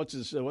up? What's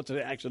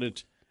the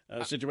accident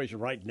situation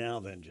right now,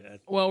 then, Jad?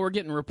 Well, we're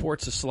getting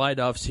reports of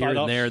slide-offs here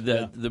and there.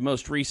 The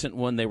most recent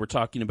one they were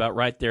talking about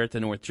right there at the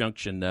North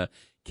Junction,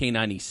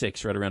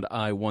 K96, right around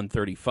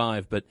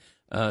I-135, but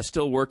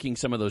still working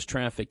some of those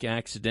traffic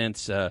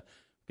accidents.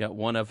 Got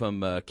one of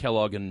them,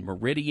 Kellogg and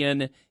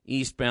Meridian,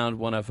 eastbound,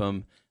 one of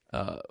them,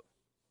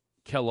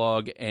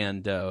 Kellogg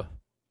and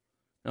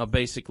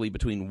basically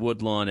between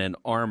Woodlawn and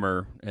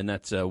Armour, and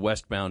that's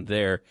westbound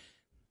there.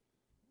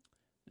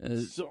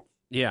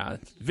 Yeah,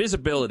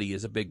 visibility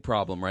is a big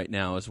problem right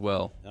now as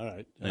well. All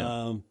right.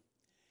 Yeah.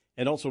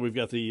 And also we've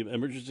got the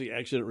emergency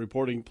accident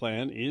reporting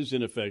plan is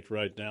in effect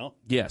right now.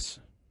 Yes.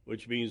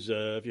 Which means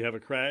if you have a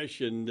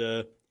crash and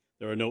there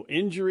are no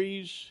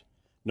injuries,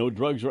 no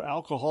drugs or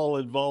alcohol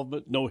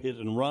involvement, no hit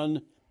and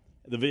run,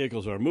 the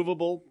vehicles are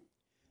movable,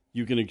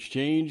 you can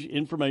exchange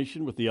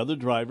information with the other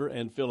driver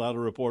and fill out a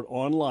report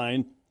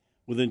online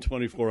within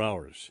 24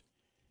 hours.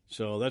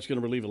 So that's going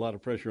to relieve a lot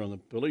of pressure on the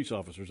police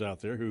officers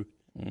out there who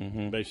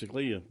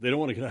basically they don't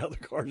want to get out of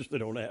their cars if they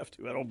don't have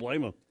to. I don't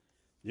blame them.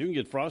 You can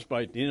get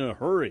frostbite in a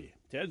hurry.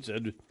 Ted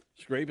said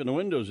scraping the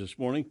windows this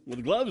morning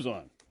with gloves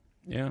on.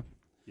 Yeah.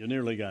 You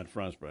nearly got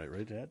frostbite,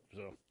 right, Ted?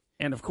 So.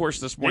 And, of course,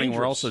 this morning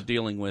we're also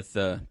dealing with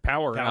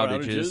power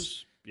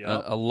outages.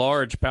 Yeah. A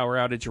large power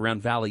outage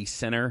around Valley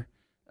Center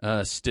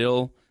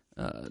still.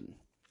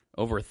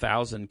 Over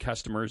 1,000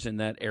 customers in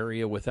that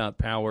area without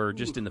power,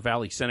 just in the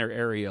Valley Center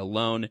area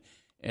alone.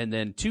 And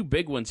then two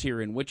big ones here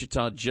in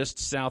Wichita, just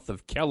south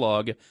of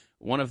Kellogg.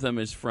 One of them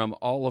is from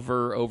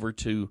Oliver over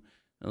to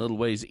a little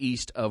ways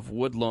east of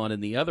Woodlawn,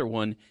 and the other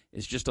one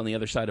is just on the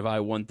other side of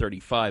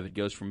I-135. It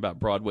goes from about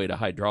Broadway to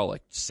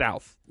Hydraulic,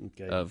 south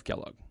of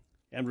Kellogg.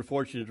 And we're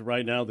fortunate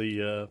right now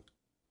the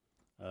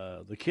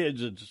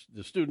kids and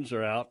the students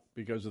are out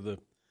because of the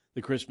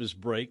Christmas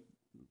break.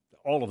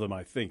 All of them,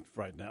 I think,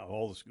 right now,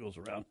 all the schools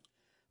around.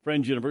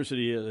 Friends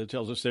University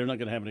tells us they're not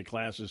going to have any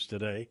classes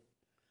today.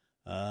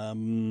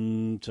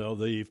 So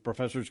the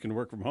professors can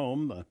work from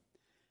home.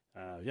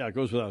 It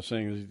goes without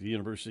saying the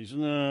universities,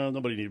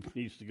 nobody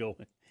needs to go.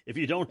 If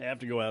you don't have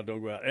to go out,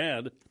 don't go out.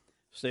 And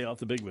stay off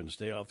the big ones.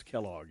 Stay off the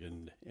Kellogg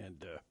and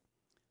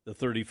the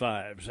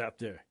 35s out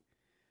there.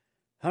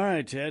 All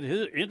right, Ted,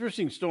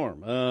 interesting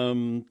storm.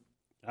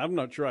 I'm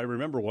not sure I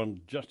remember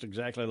one just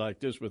exactly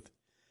like this with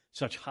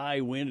such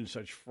high wind and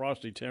such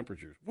frosty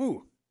temperatures.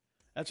 Woo,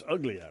 that's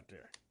ugly out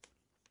there.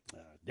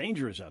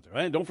 Dangerous out there.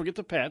 And don't forget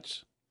the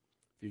pets.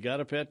 If you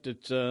got a pet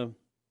that's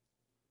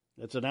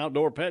an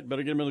outdoor pet,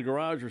 better get them in the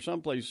garage or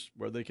someplace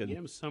where they can get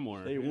them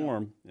somewhere. Stay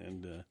warm.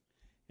 And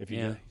if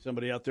you got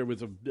somebody out there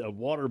with a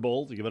water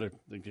bowl, you got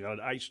it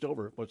iced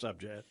over. What's up,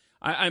 Jad?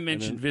 I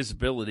mentioned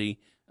visibility.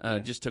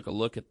 Just took a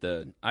look at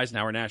the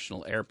Eisenhower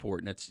National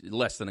Airport, and it's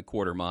less than a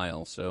quarter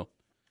mile, so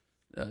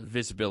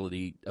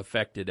visibility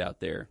affected out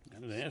there.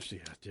 Kind of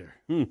nasty out there.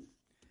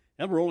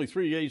 And we're only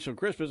 3 days from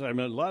Christmas. I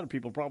mean, a lot of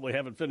people probably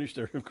haven't finished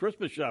their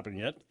Christmas shopping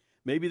yet.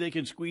 Maybe they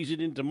can squeeze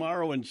it in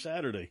tomorrow and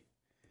Saturday.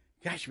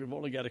 Gosh, we've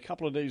only got a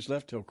couple of days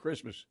left till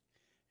Christmas.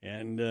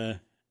 And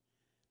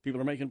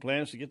people are making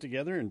plans to get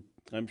together, and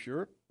I'm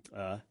sure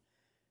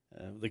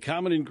the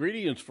common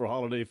ingredients for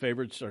holiday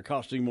favorites are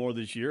costing more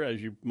this year,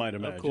 as you might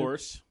imagine. Of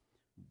course.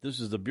 This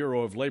is the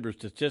Bureau of Labor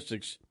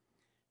Statistics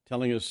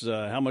telling us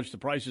how much the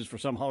prices for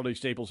some holiday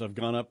staples have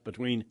gone up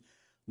between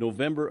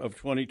November of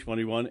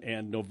 2021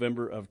 and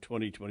November of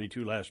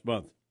 2022 last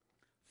month.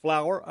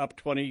 Flour up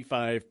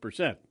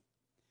 25%.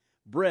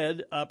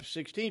 Bread up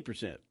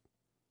 16%.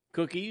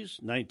 Cookies,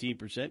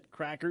 19%.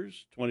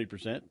 Crackers,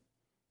 20%.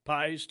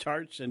 Pies,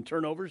 tarts, and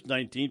turnovers,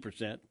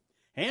 19%.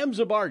 Ham's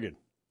a bargain,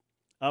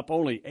 up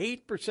only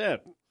 8%.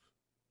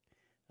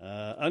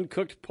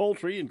 Uncooked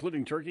poultry,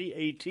 including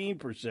turkey,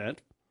 18%.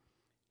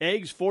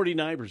 Eggs,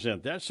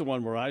 49%. That's the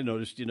one where I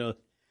noticed,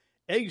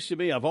 eggs to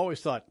me, I've always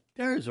thought,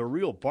 there's a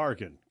real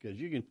bargain because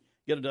you can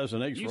Get a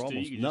dozen eggs Used for to,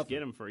 almost you could nothing. just get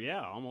them for,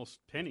 almost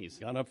pennies.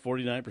 Gone up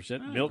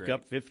 49%. Oh, Milk great.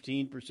 up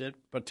 15%.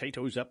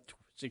 Potatoes up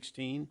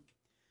 16%.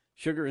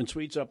 Sugar and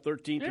sweets up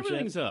 13%.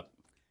 Everything's up.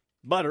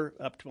 Butter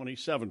up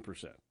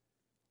 27%.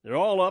 They're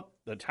all up.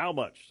 That's how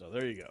much. So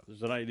there you go.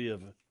 There's an idea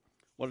of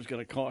what it's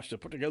going to cost to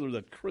put together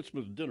that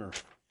Christmas dinner.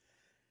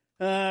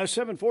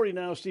 7:40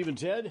 now, Steve and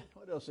Ted.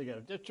 What else I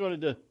got? Just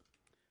wanted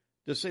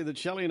to say that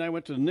Shelley and I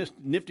went to the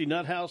Nifty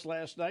Nut House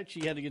last night.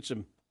 She had to get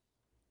some,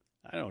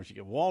 I don't know, she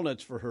got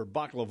walnuts for her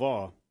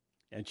baklava,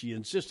 and she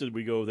insisted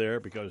we go there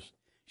because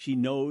she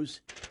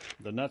knows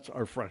the nuts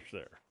are fresh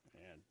there.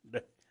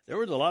 And there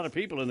was a lot of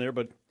people in there,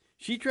 but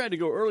she tried to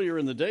go earlier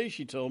in the day,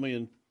 she told me,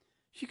 and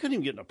she couldn't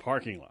even get in a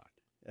parking lot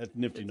at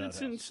Nifty Nut House.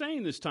 It's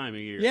insane this time of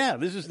year. Yeah,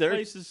 this is their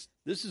places.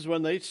 This is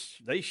when they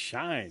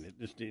shine at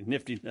this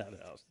Nifty Nut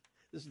House.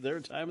 This is their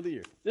time of the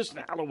year. This is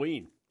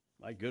Halloween.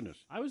 My goodness.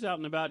 I was out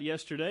and about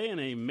yesterday, and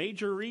a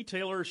major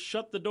retailer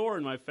shut the door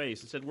in my face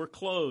and said, "We're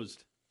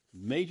closed."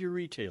 Major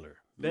retailer.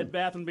 Bed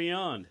Bath &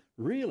 Beyond.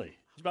 Really?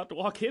 I was about to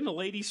walk in. A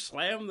lady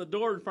slammed the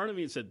door in front of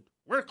me and said,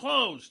 "We're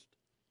closed.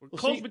 We're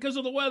closed because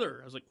of the weather."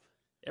 I was like,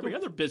 every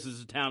other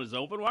business in town is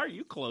open. Why are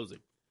you closing?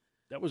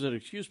 That was an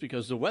excuse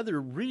because the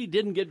weather really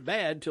didn't get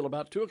bad till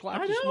about 2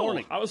 o'clock this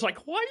morning. I was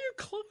like, why are you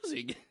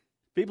closing?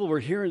 People were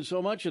hearing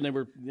so much, and they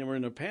were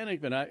in a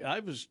panic. But I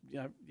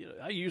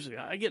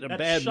get in a bad mood.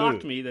 That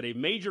shocked me that a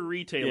major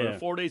retailer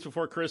 4 days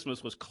before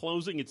Christmas was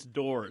closing its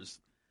doors.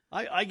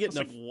 I get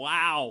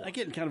wow. I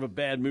get in kind of a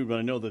bad mood when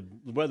I know the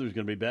weather's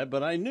going to be bad.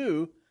 But I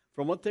knew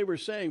from what they were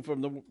saying,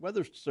 from the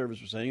weather service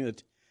was saying,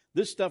 that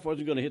this stuff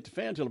wasn't going to hit the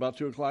fan till about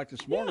 2 o'clock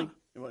this morning.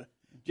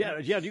 Yeah.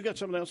 You got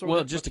something else?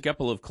 Well, just a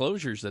couple of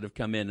closures that have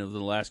come in over the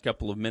last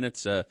couple of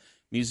minutes.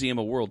 Museum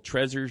of World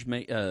Treasures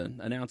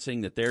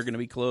announcing that they're going to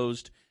be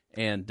closed.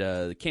 And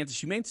the Kansas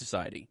Humane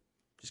Society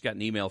just got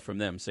an email from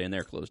them saying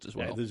they're closed as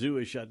well. Yeah, the zoo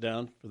is shut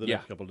down for the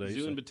next couple of days.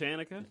 Zoo and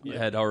Botanica?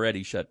 Had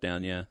already shut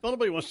down, Well,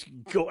 nobody wants to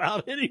go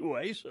out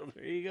anyway, so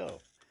there you go.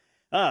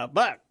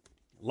 But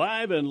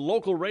live and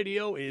local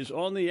radio is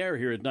on the air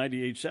here at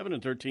 98.7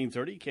 and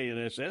 1330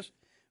 KNSS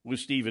with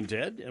Steve and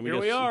Ted. And Here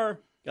we are.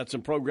 Got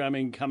some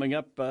programming coming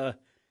up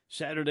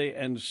Saturday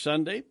and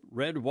Sunday.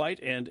 Red, White,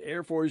 and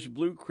Air Force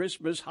Blue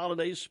Christmas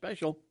Holiday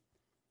Special,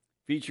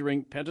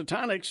 featuring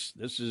Pentatonics.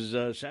 This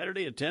is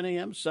Saturday at 10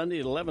 a.m., Sunday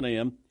at 11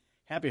 a.m.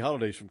 Happy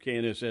holidays from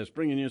KNSS,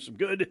 bringing you some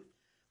good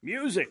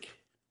music.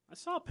 I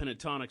saw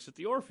Pentatonics at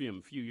the Orpheum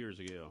a few years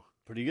ago.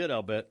 Pretty good,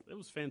 I'll bet. It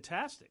was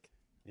fantastic.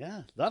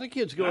 Yeah, a lot of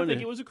kids going. I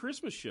think it was a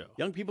Christmas show.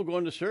 Young people go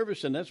into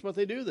service, and that's what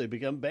they do. They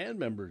become band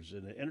members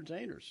and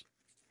entertainers.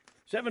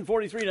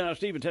 7:43 now,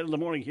 Steve and Ted in the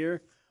morning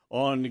here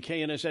on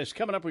KNSS.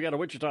 Coming up, we got a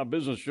Wichita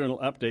Business Journal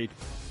update.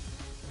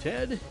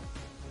 Ted?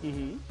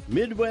 Mm-hmm.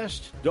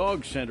 Midwest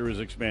Dog Center is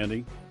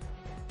expanding.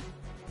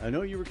 I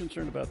know you were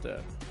concerned about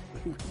that.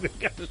 We've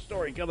got the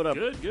story coming up.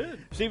 Good.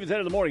 Steve and Ted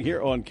in the morning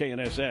here on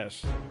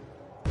KNSS.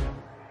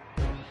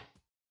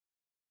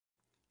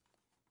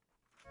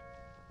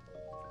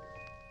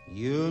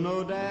 You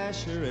know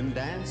Dasher and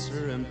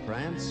Dancer and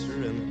Prancer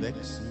and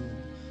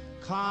Vixen,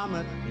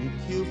 Comet and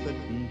Cupid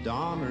and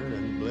Donner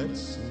and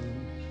Blitzen.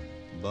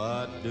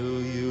 But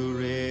do you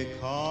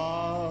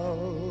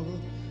recall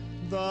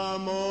the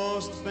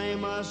most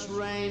famous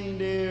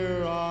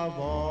reindeer of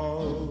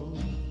all?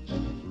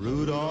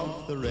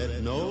 Rudolph the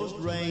red-nosed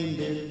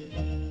reindeer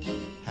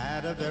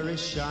had a very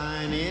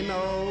shiny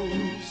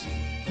nose,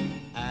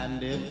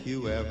 and if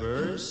you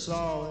ever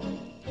saw it,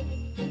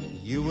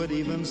 you would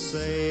even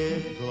say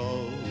it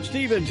glows.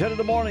 Steve and Ted in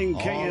the morning,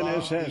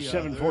 KNSS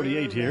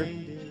 748 here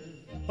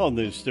on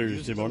this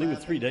Thursday morning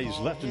with 3 days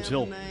left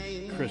until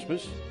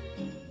Christmas.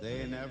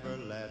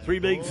 Three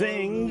big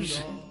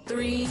things.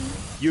 3.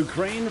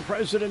 Ukraine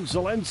President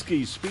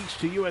Zelensky speaks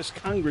to U.S.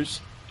 Congress,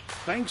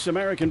 thanks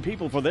American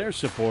people for their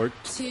support.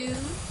 2.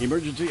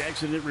 Emergency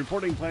accident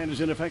reporting plan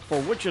is in effect for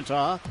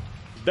Wichita,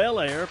 Bel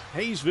Air,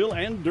 Hayesville,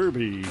 and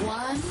Derby.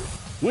 1.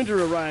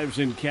 Winter arrives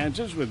in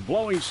Kansas with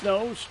blowing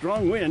snow,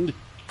 strong wind,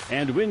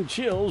 and wind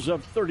chills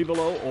of 30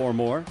 below or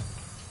more.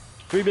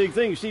 Three big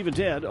things, Steve and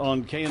Ted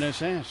on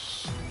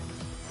KNSS.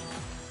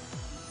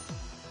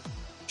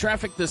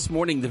 Traffic this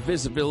morning, the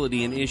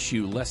visibility an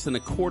issue. Less than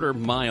a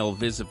quarter-mile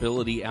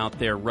visibility out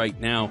there right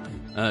now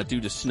due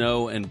to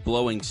snow and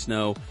blowing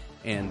snow.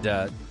 And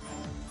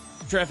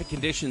traffic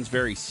conditions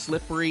very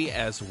slippery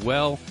as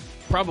well.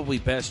 Probably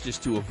best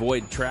just to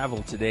avoid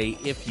travel today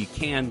if you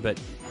can. But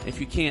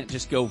if you can't,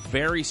 just go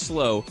very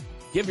slow.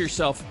 Give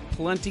yourself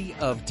plenty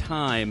of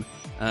time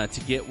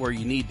to get where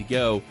you need to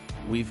go.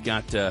 We've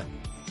got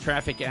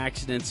traffic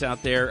accidents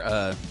out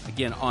there.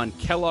 Again, on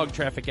Kellogg,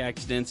 traffic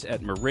accidents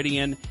at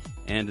Meridian.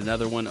 And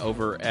another one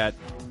over at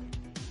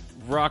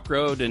Rock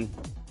Road, and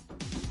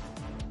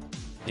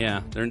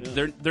yeah,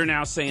 they're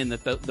now saying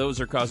that those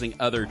are causing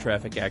other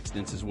traffic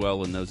accidents as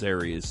well in those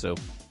areas. So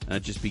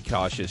just be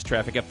cautious.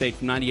 Traffic update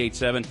from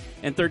 98.7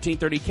 and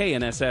 1330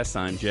 KNSS.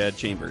 I'm Jed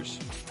Chambers.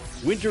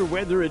 Winter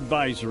weather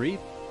advisory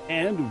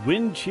and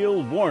wind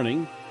chill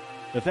warning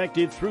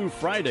effective through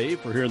Friday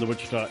for here in the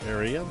Wichita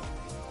area.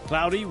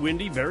 Cloudy,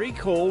 windy, very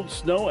cold,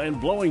 snow and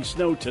blowing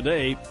snow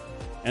today,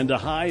 and a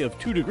high of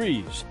 2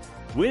 degrees.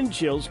 Wind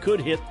chills could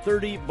hit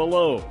 30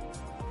 below.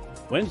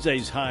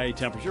 Wednesday's high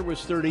temperature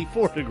was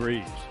 34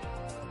 degrees.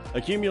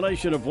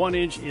 Accumulation of 1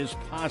 inch is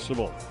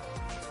possible.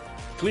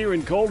 Clear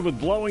and cold with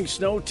blowing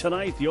snow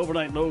tonight. The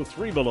overnight low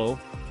 3 below.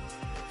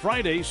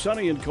 Friday,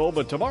 sunny and cold,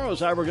 but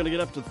tomorrow's high we're going to get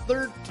up to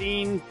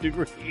 13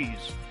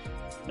 degrees.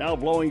 Now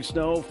blowing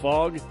snow,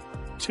 fog,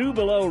 2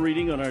 below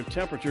reading on our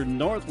temperature.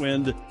 North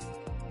wind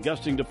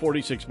gusting to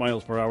 46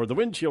 miles per hour. The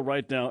wind chill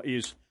right now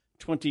is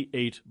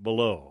 28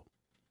 below.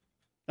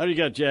 How do you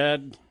got,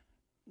 Jad?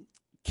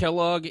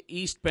 Kellogg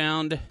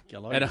eastbound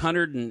at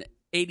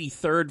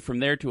 183rd, from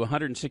there to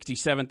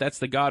 167th. That's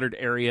the Goddard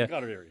area.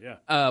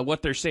 Yeah.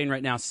 What they're saying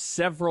right now,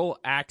 several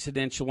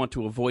accidents. You'll want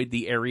to avoid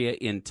the area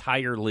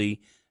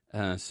entirely.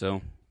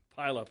 So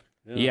pile up.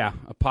 Yeah,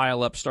 a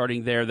pile up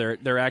starting there.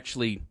 They're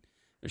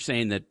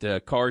saying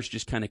that cars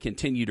just kind of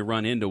continue to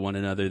run into one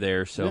another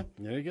there. So yeah,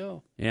 there you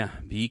go. Yeah,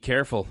 be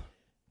careful.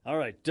 All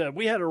right.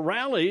 We had a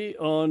rally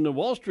on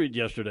Wall Street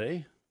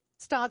yesterday.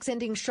 Stocks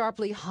ending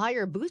sharply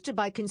higher, boosted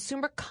by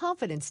consumer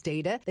confidence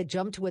data that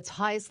jumped to its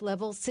highest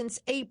level since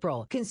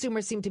April.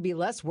 Consumers seem to be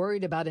less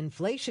worried about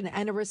inflation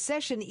and a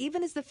recession,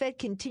 even as the Fed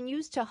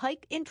continues to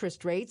hike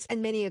interest rates,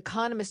 and many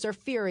economists are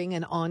fearing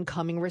an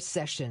oncoming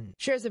recession.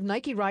 Shares of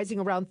Nike rising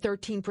around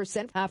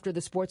 13% after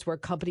the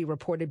sportswear company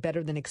reported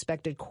better than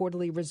expected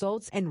quarterly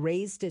results and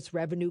raised its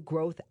revenue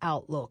growth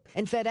outlook.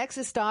 And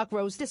FedEx's stock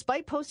rose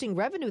despite posting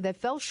revenue that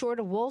fell short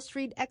of Wall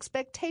Street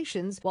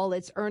expectations, while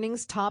its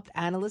earnings topped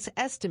analyst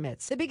estimates.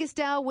 The biggest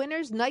Dow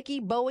winners,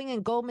 Nike, Boeing,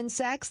 and Goldman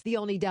Sachs. The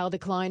only Dow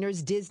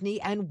decliners, Disney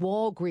and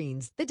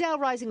Walgreens. The Dow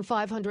rising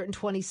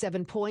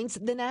 527 points,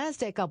 the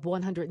Nasdaq up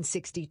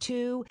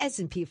 162,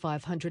 S&P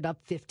 500 up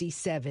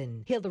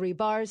 57. Hillary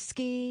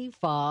Barsky,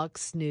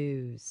 Fox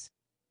News.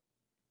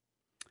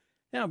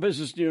 Now,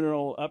 Business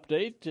Journal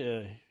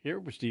update here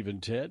with Steve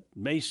and Ted.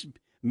 May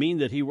mean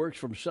that he works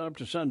from sun up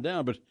to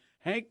sundown, but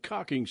Hank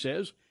Cocking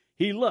says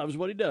he loves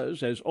what he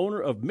does as owner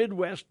of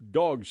Midwest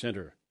Dog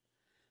Center.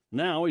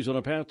 Now he's on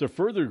a path to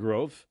further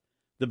growth.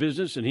 The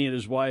business and he and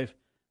his wife,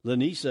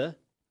 Lenisa,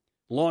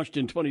 launched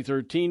in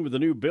 2013 with a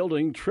new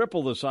building,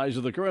 triple the size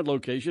of the current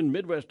location,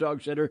 Midwest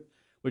Dog Center,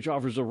 which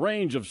offers a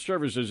range of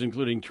services,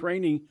 including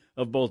training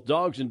of both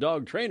dogs and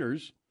dog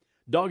trainers,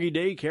 doggy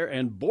daycare,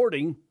 and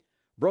boarding.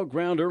 Broke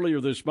ground earlier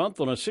this month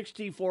on a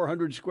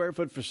 6,400 square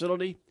foot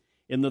facility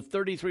in the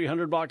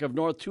 3300 block of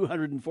North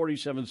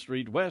 247th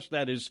Street West.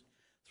 That is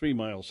 3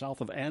 miles south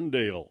of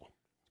Andale.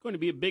 Going to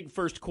be a big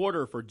first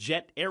quarter for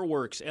Jet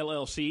Airworks,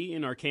 LLC,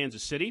 in our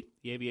Kansas City.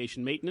 The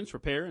aviation maintenance,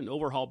 repair, and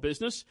overhaul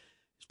business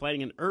is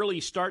planning an early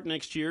start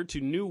next year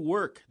to new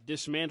work,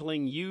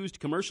 dismantling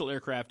used commercial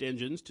aircraft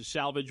engines to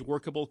salvage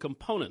workable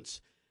components.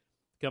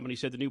 The company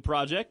said the new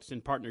project, in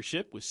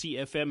partnership with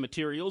CFM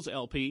Materials,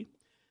 LP,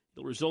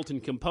 will result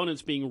in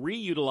components being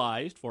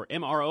reutilized for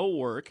MRO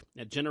work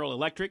at General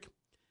Electric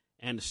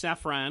and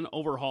Safran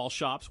overhaul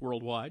shops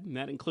worldwide, and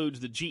that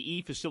includes the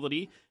GE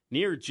facility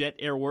near Jet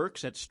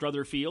Airworks at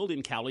Strother Field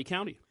in Cowley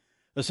County.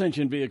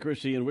 Ascension Via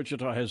Christi in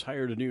Wichita has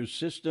hired a new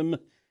system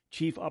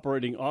chief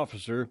operating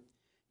officer,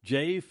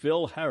 J.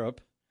 Phil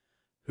Harrop,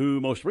 who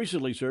most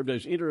recently served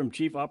as interim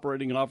chief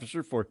operating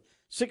officer for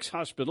 6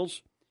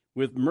 hospitals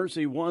with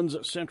Mercy One's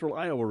Central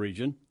Iowa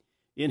region.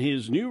 In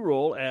his new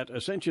role at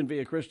Ascension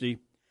Via Christi,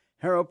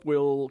 Harrop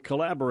will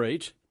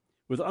collaborate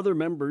with other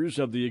members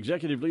of the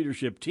executive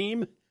leadership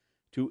team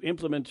to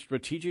implement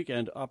strategic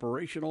and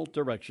operational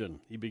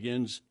direction. He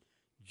begins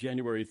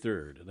January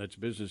 3rd. And that's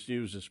business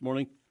news this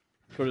morning,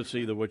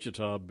 courtesy of the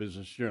Wichita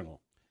Business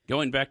Journal.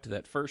 Going back to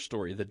that first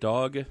story, the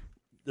dog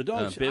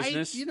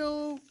business.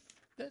 I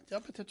bet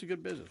that's a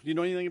good business. Do you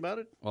know anything about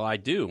it? Well, I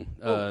do.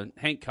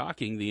 Hank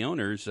Cocking, the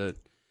owner, is a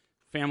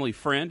family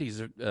friend.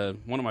 He's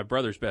one of my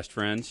brother's best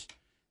friends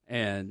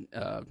and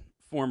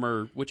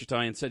former Wichita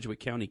and Sedgwick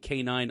County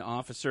K-9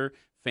 officer.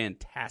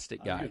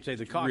 Fantastic guy. I would say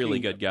the Cocking, really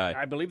good guy.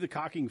 I believe the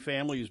Cocking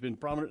family has been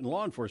prominent in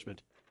law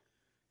enforcement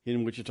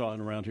in Wichita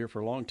and around here for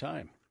a long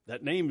time.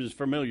 That name is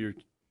familiar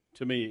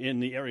to me in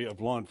the area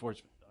of law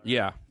enforcement.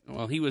 Yeah.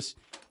 Well, he was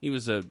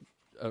a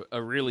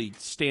really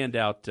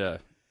standout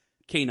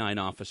K-9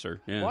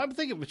 officer. Yeah. Well, I'm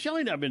thinking, Michelle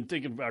and I have been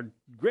thinking, our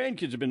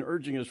grandkids have been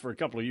urging us for a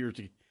couple of years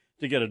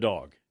to get a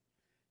dog.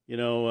 You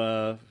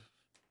know,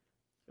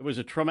 it was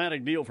a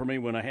traumatic deal for me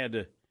when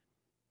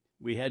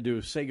we had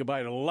to say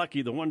goodbye to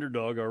Lucky, the Wonder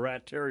Dog, our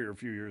rat terrier, a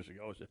few years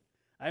ago. So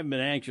I haven't been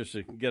anxious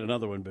to get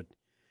another one, but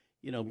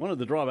you know, one of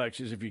the drawbacks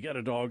is if you get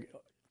a dog,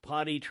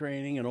 potty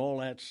training and all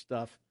that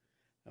stuff.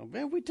 Oh,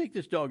 man, we take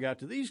this dog out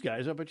to these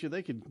guys. I bet you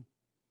they could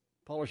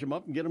polish him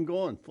up and get him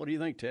going. What do you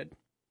think, Ted?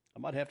 I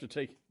might have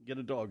to get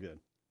a dog then.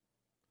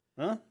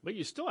 Huh? But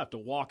you still have to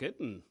walk it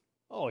and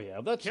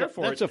care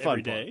for it a fun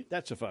every day. Part.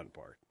 That's a fun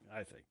part,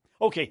 I think.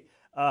 Okay,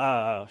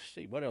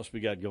 see what else we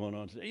got going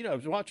on today. You know, I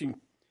was watching.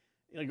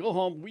 You know, go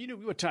home. You know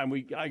what time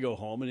I go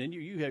home, and then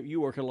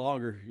you work a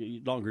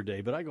longer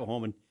day, but I go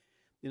home and.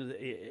 You know,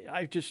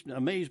 I'm just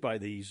amazed by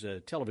these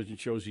television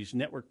shows, these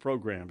network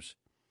programs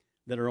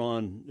that are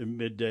on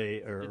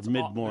midday or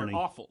mid-morning.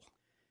 They're awful.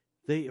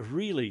 They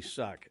really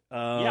suck.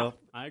 Yeah,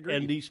 I agree.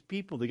 And these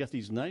people, they got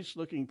these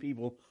nice-looking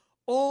people.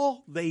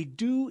 All they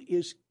do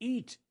is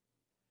eat.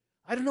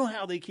 I don't know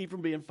how they keep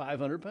from being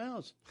 500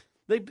 pounds.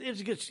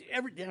 Here's this,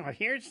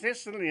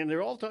 and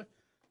they're all talking.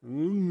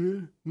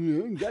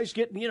 Guys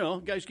getting,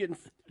 $400,000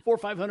 or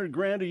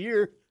 $500,000 a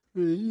year.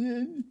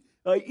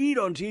 I eat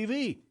on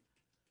TV.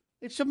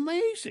 It's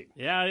amazing.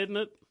 Yeah, isn't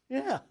it?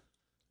 Yeah.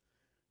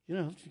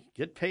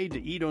 Get paid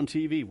to eat on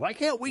TV. Why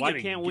can't we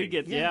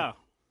get yeah.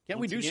 Can't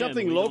we do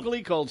something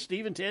locally called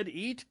Steve and Ted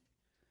Eat?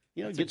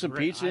 Get some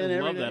pizza in every day.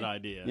 I love that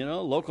idea.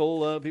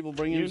 Local people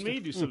bring in. You and me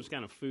do some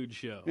kind of food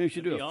show. We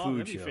should do a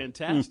food show. That'd be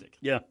fantastic.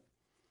 Yeah.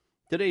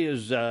 Today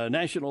is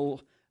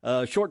National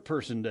Short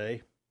Person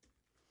Day.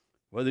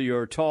 Whether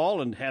you're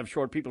tall and have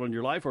short people in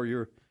your life or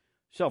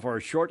yourself are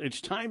short,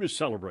 it's time to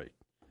celebrate.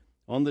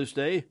 On this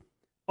day,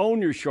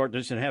 own your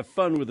shortness and have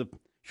fun with the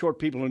short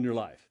people in your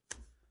life.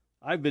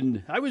 I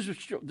think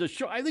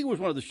it was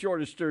one of the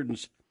shortest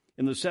students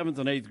in the 7th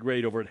and 8th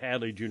grade over at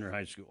Hadley Junior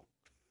High School.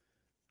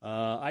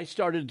 I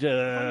started.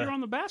 You're on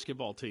the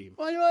basketball team.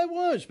 Well, I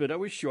was, but I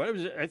was short.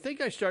 I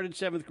think I started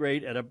 7th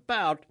grade at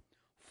about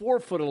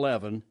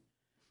 4'11",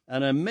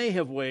 and I may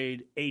have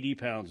weighed 80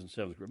 pounds in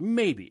 7th grade,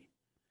 maybe.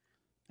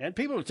 And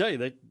people will tell you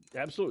that's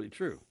absolutely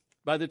true.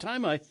 By the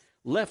time I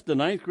left the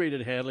 9th grade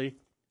at Hadley,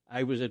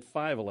 I was at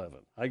 5'11".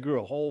 I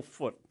grew a whole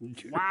foot.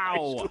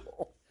 Wow!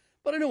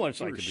 But I know what it's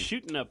like to be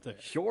shooting up there.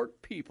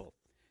 Short people.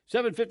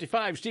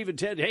 7:55. Steve and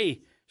Ted.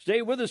 Hey,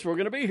 stay with us. We're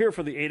going to be here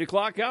for the 8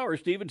 o'clock hour.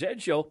 Steve and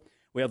Ted show.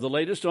 We have the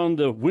latest on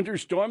the winter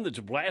storm that's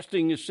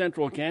blasting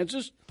central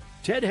Kansas.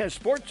 Ted has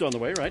sports on the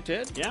way, right,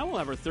 Ted? Yeah, we'll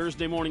have our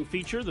Thursday morning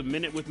feature, The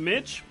Minute with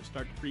Mitch. We'll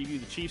start to preview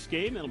the Chiefs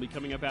game. That'll be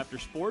coming up after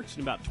sports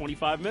in about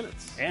 25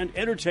 minutes. And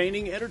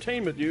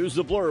entertainment news,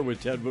 The Blur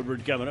with Ted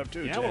Woodward coming up,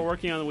 too, Yeah, Ted. we're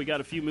working on, we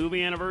got a few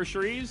movie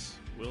anniversaries.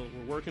 We're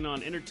working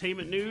on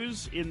entertainment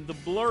news in The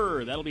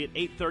Blur. That'll be at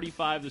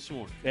 8:35 this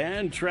morning.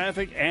 And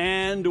traffic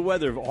and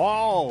weather,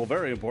 all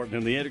very important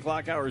in the 8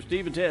 o'clock hour.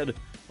 Steve and Ted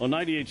on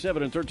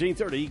 98.7 and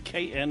 1330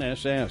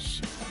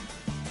 KNSS.